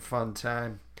 Sounds like a fun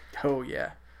time. Oh,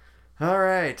 yeah. All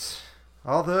right.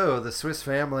 Although the Swiss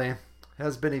family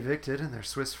has been evicted and their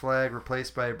Swiss flag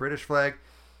replaced by a British flag,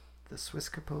 the Swiss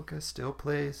Kapolka still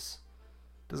plays.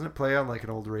 Doesn't it play on like an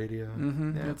old radio?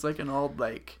 Mm-hmm. Yeah. It's like an old,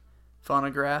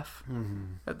 phonograph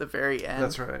at the very end.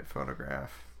 That's right,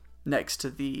 phonograph. Next to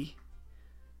the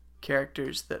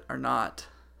characters that are not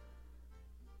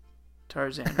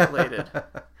Tarzan related.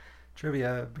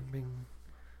 Trivia, bing bing,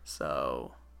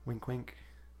 So, wink wink,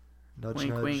 nudge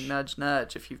wink, nudge. wink, nudge,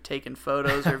 nudge. If you've taken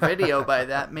photos or video by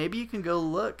that, maybe you can go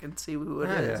look and see who it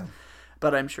Oh, is. yeah.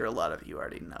 But I'm sure a lot of you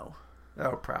already know.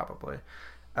 Oh, probably.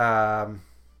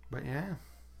 But yeah,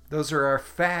 those are our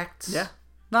facts. Yeah.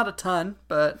 Not a ton,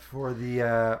 but For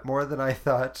the more than I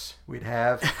thought we'd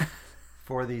have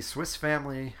for the Swiss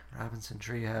Family Robinson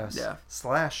Treehouse Yeah.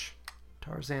 /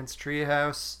 Tarzan's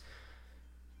Treehouse.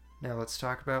 Now let's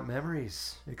talk about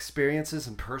memories, experiences,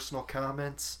 and personal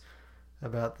comments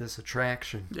about this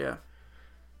attraction. yeah.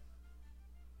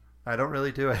 I don't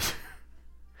really do it.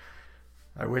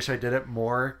 I wish I did it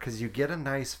more because you get a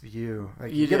nice view.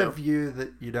 Like You get do. a view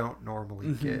that you don't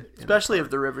normally get. in a Especially park.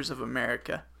 of the rivers of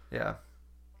America. Yeah.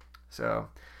 So,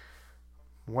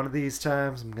 one of these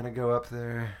times I'm going to go up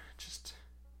there, just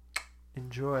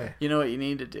enjoy. You know what you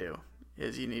need to do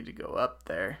is you need to go up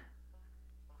there.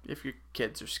 If your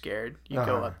kids are scared, you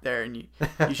go Uh-huh. up there and you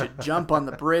should jump on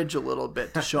the bridge a little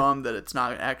bit to show them that it's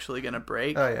not actually going to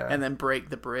break. Oh, yeah. And then break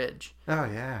the bridge. Oh,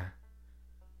 yeah.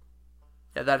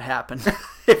 Yeah, that happened.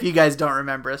 If you guys don't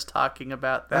remember us talking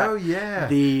about that. Oh, yeah.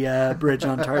 The bridge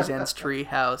on Tarzan's tree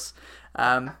house.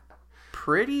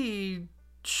 Pretty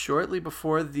shortly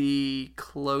before the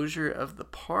closure of the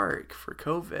park for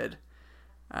COVID,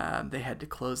 they had to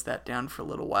close that down for a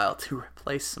little while to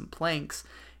replace some planks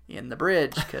in the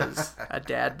bridge because a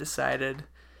dad decided,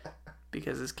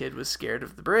 because his kid was scared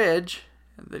of the bridge,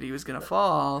 that he was going to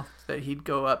fall, that he'd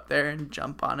go up there and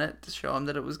jump on it to show him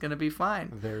that it was going to be fine.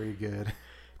 Very good.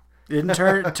 Didn't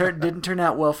turn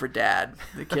out well for Dad.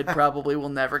 The kid probably will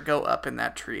never go up in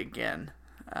that tree again.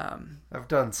 I've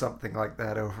done something like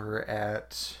that over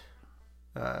at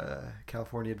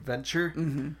California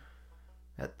Adventure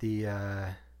at the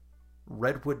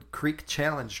Redwood Creek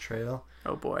Challenge Trail.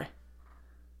 Oh boy.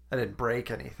 I didn't break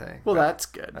anything. Well, but that's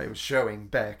good. I was showing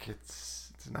Beck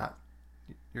it's not,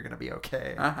 you're going to be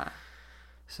okay. Uh-huh.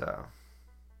 So,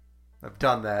 I've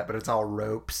done that, but it's all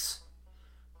ropes.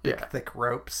 Big, Yeah. thick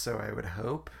ropes, so I would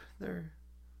hope they're...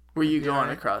 Were you Yeah. going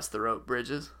across the rope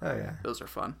bridges? Oh, yeah. Those are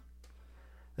fun.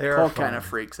 They are Cole fun. kind of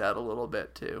freaks out a little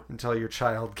bit too. Until your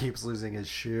child keeps losing his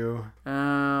shoe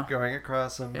going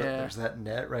across them, but Yeah. there's that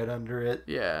net right under it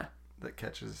Yeah, that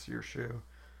catches your shoe.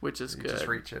 which is You good. just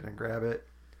reach it and grab it.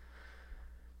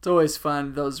 It's always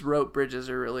fun. Those rope bridges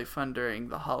are really fun during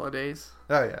the holidays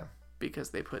Oh, yeah.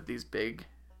 because they put these big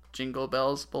jingle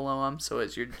bells below them. So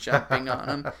as you're jumping on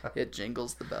them, it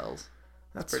jingles the bells.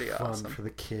 That's pretty fun awesome. for the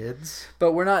kids.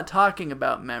 But we're not talking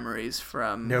about memories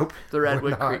from Nope, the we're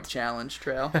Redwood not. Creek Challenge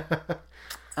Trail.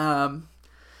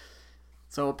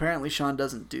 So apparently Sean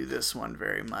doesn't do this one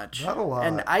very much. Not a lot.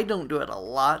 And I don't do it a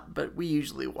lot, but we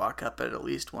usually walk up it at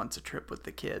least once a trip with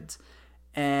the kids.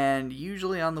 And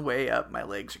usually on the way up, my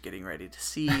legs are getting ready to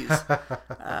seize,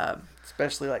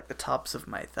 especially like the tops of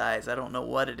my thighs. I don't know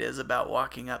what it is about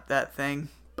walking up that thing,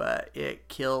 but it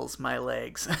kills my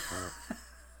legs.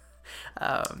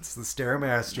 It's the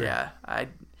Stairmaster. Yeah, I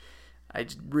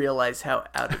realize how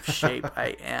out of shape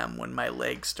I am when my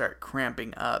legs start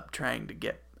cramping up, trying to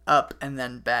get up and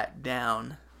then back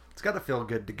down. It's got to feel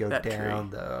good to go That down,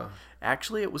 tree. though.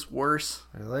 Actually, it was worse.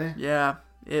 Really? Yeah,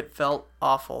 it felt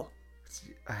awful.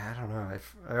 I don't know.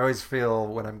 I always feel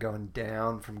when I'm going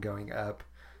down from going up,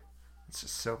 it's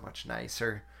just so much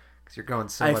nicer because you're going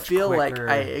so I much feel quicker. like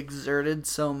I exerted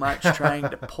so much trying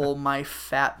to pull my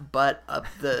fat butt up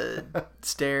the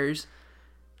stairs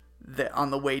that on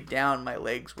the way down, my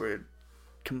legs were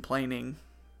complaining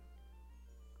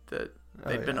that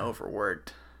they'd been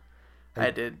overworked.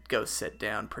 I did go sit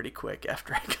down pretty quick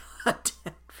after I got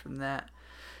down from that.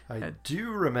 I do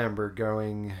remember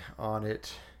going on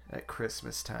it at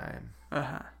Christmas time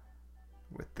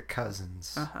with the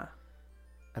cousins.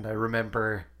 And I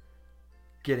remember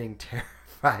getting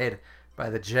terrified by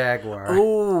the jaguar.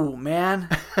 Oh, man.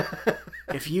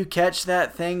 If you catch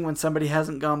that thing when somebody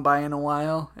hasn't gone by in a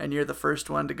while and you're the first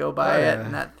one to go by it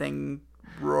and that thing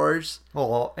roars.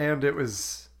 Well, and it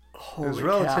was Holy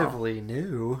relatively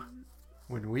new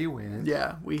when we went.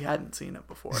 Yeah, we hadn't seen it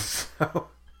before. So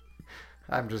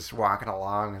I'm just walking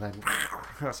along and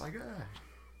I was like,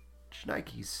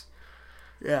 Schnikes.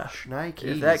 Yeah. Schnikes.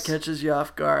 If that catches you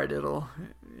off guard, it'll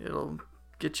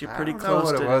get you pretty I don't know close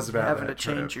what it to was about having to that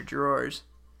change your drawers.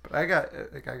 But I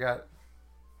got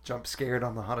jump scared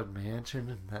on the Haunted Mansion,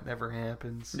 and that never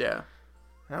happens. Yeah.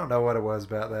 I don't know what it was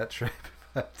about that trip,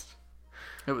 but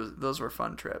Those were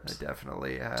fun I trips.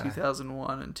 definitely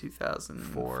 2001 and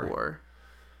 2004.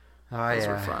 Oh Those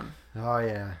yeah. were fun. Oh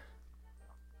yeah.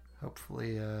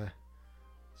 Hopefully,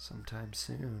 sometime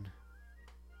soon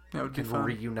That would we be can fun.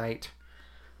 reunite.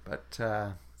 But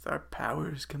With our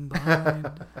powers combined.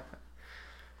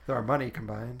 with our money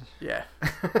combined. Yeah.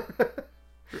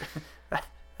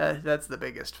 That's the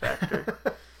biggest factor.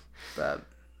 But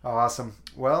Awesome.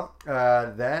 Well,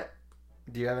 that.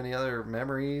 Do you have any other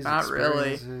memories? Not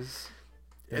really. Experiences?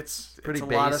 it's pretty a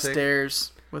lot of basic.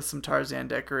 stairs with some Tarzan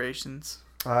decorations.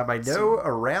 I know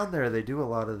around there they do a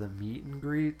lot of the meet and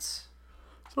greets.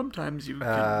 Sometimes you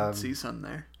can see some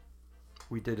there.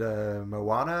 We did a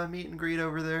Moana meet and greet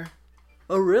over there.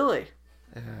 Oh, really?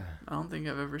 Yeah. I don't think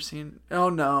I've ever seen... Oh,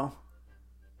 no.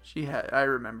 I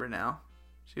remember now.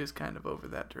 She was kind of over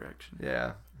that direction.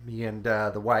 Yeah. Me and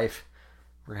the wife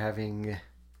were having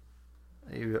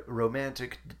a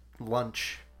romantic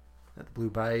lunch at the Blue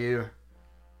Bayou.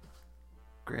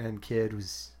 Grandkid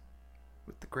was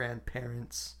with the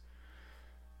grandparents.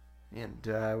 And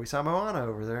we saw Moana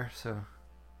over there, so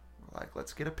we're like,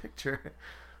 let's get a picture.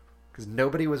 Because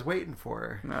nobody was waiting for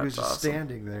her. She was That's just awesome.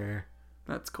 standing there.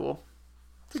 That's cool.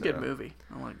 It's a good movie.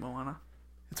 I like Moana.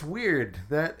 It's weird.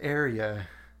 That area,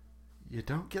 you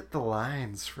don't get the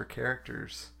lines for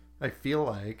characters. I feel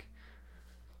like.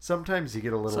 Sometimes you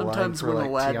get a little line Sometimes for when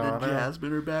like Aladdin and Tiana.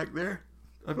 Jasmine are back there.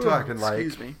 I'm talking like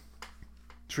Excuse me.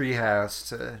 Treehouse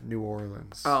to New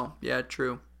Orleans. Oh, yeah,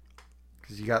 true.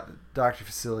 Because you got Dr.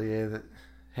 Facilier that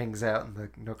hangs out in the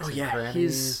nooks Oh, and yeah, crannies.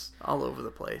 he's all over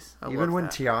the place. I Even love when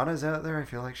that. Tiana's out there, I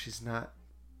feel like she's not...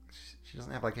 She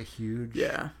doesn't have like a huge...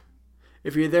 Yeah.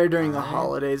 If you're there during the Line.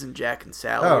 holidays and Jack and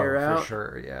Sally Oh, are out, for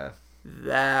sure, yeah.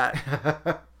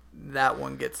 that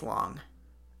one gets long.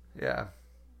 Yeah.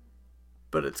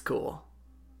 But it's cool.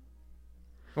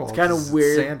 Well, It's kinda 'cause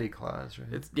weird. Sandy Claus,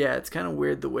 right? It's kind of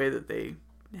weird the way that they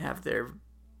have their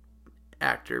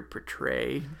actor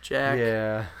portray Jack.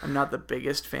 Yeah. I'm not the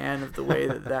biggest fan of the way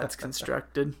that that's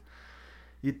constructed.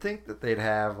 You'd think that they'd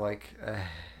have like a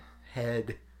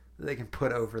head that they can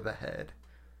put over the head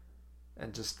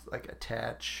and just like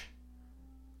attach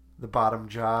the bottom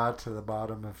jaw to the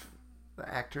bottom of the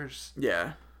actors.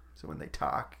 Yeah. So when they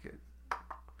talk, it,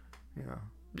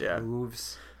 Yeah.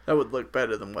 moves. That would look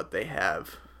better than what they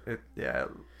have. Yeah.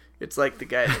 It's like the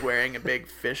guy's wearing a big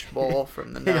fishbowl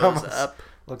from the He nose almost up.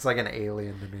 looks like an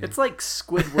alien to me. It's like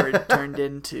Squidward turned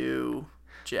into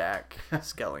Jack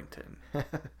Skellington.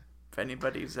 If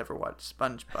anybody's ever watched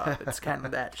SpongeBob, it's kind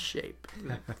of that shape.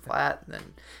 Flat, and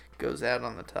then goes out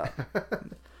on the top.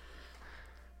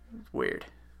 It's weird.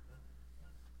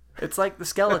 It's like the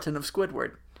skeleton of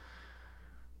Squidward.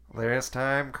 This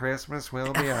time Christmas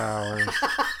will be ours.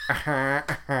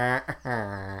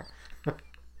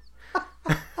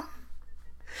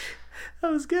 That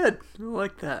was good. I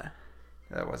like that.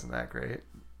 That wasn't that great.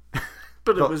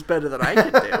 But it was better than I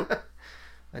could do.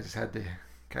 I just had to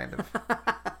kind of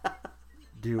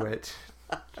do it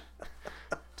to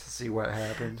see what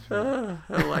happened. I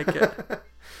like it.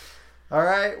 All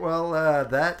right, well,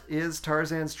 that is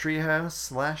Tarzan's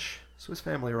Treehouse / Swiss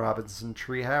Family Robinson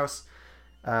Treehouse.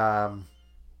 And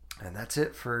that's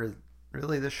it for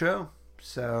really the show.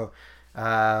 So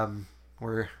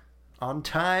we're on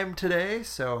time today,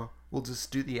 so we'll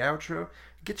just do the outro,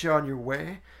 get you on your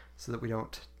way so that we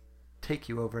don't take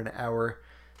you over an hour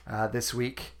this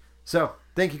week. So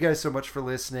thank you guys so much for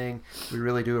listening. We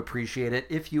really do appreciate it.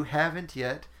 If you haven't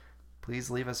yet, please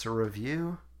leave us a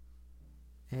review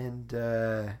and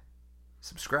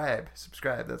subscribe.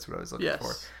 That's what I was looking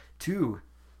for. To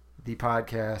the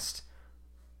podcast,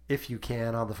 if you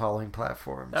can, on the following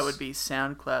platforms. That would be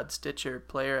SoundCloud, Stitcher,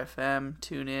 Player FM,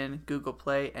 TuneIn, Google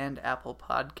Play, and Apple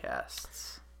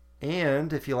Podcasts.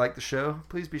 And if you like the show,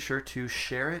 please be sure to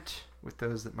share it with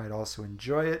those that might also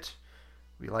enjoy it.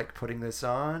 We like putting this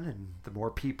on, and the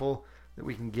more people that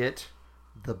we can get,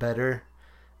 the better.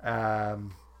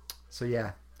 So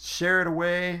yeah, share it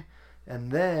away.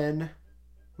 And then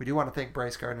we do want to thank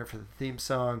Bryce Gardner for the theme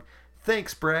song.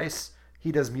 Thanks, Bryce.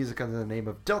 He does music under the name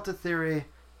of Delta Theory.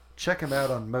 Check him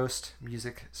out on most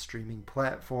music streaming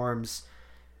platforms.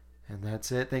 And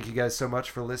that's it. Thank you guys so much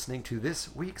for listening to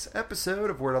this week's episode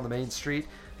of Word on the Main Street.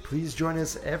 Please join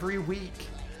us every week,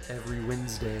 every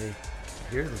Wednesday,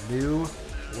 to hear the new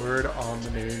Word on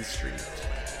the Main Street.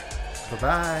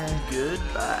 Bye-bye.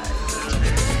 Goodbye.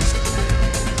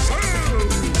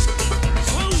 Woo!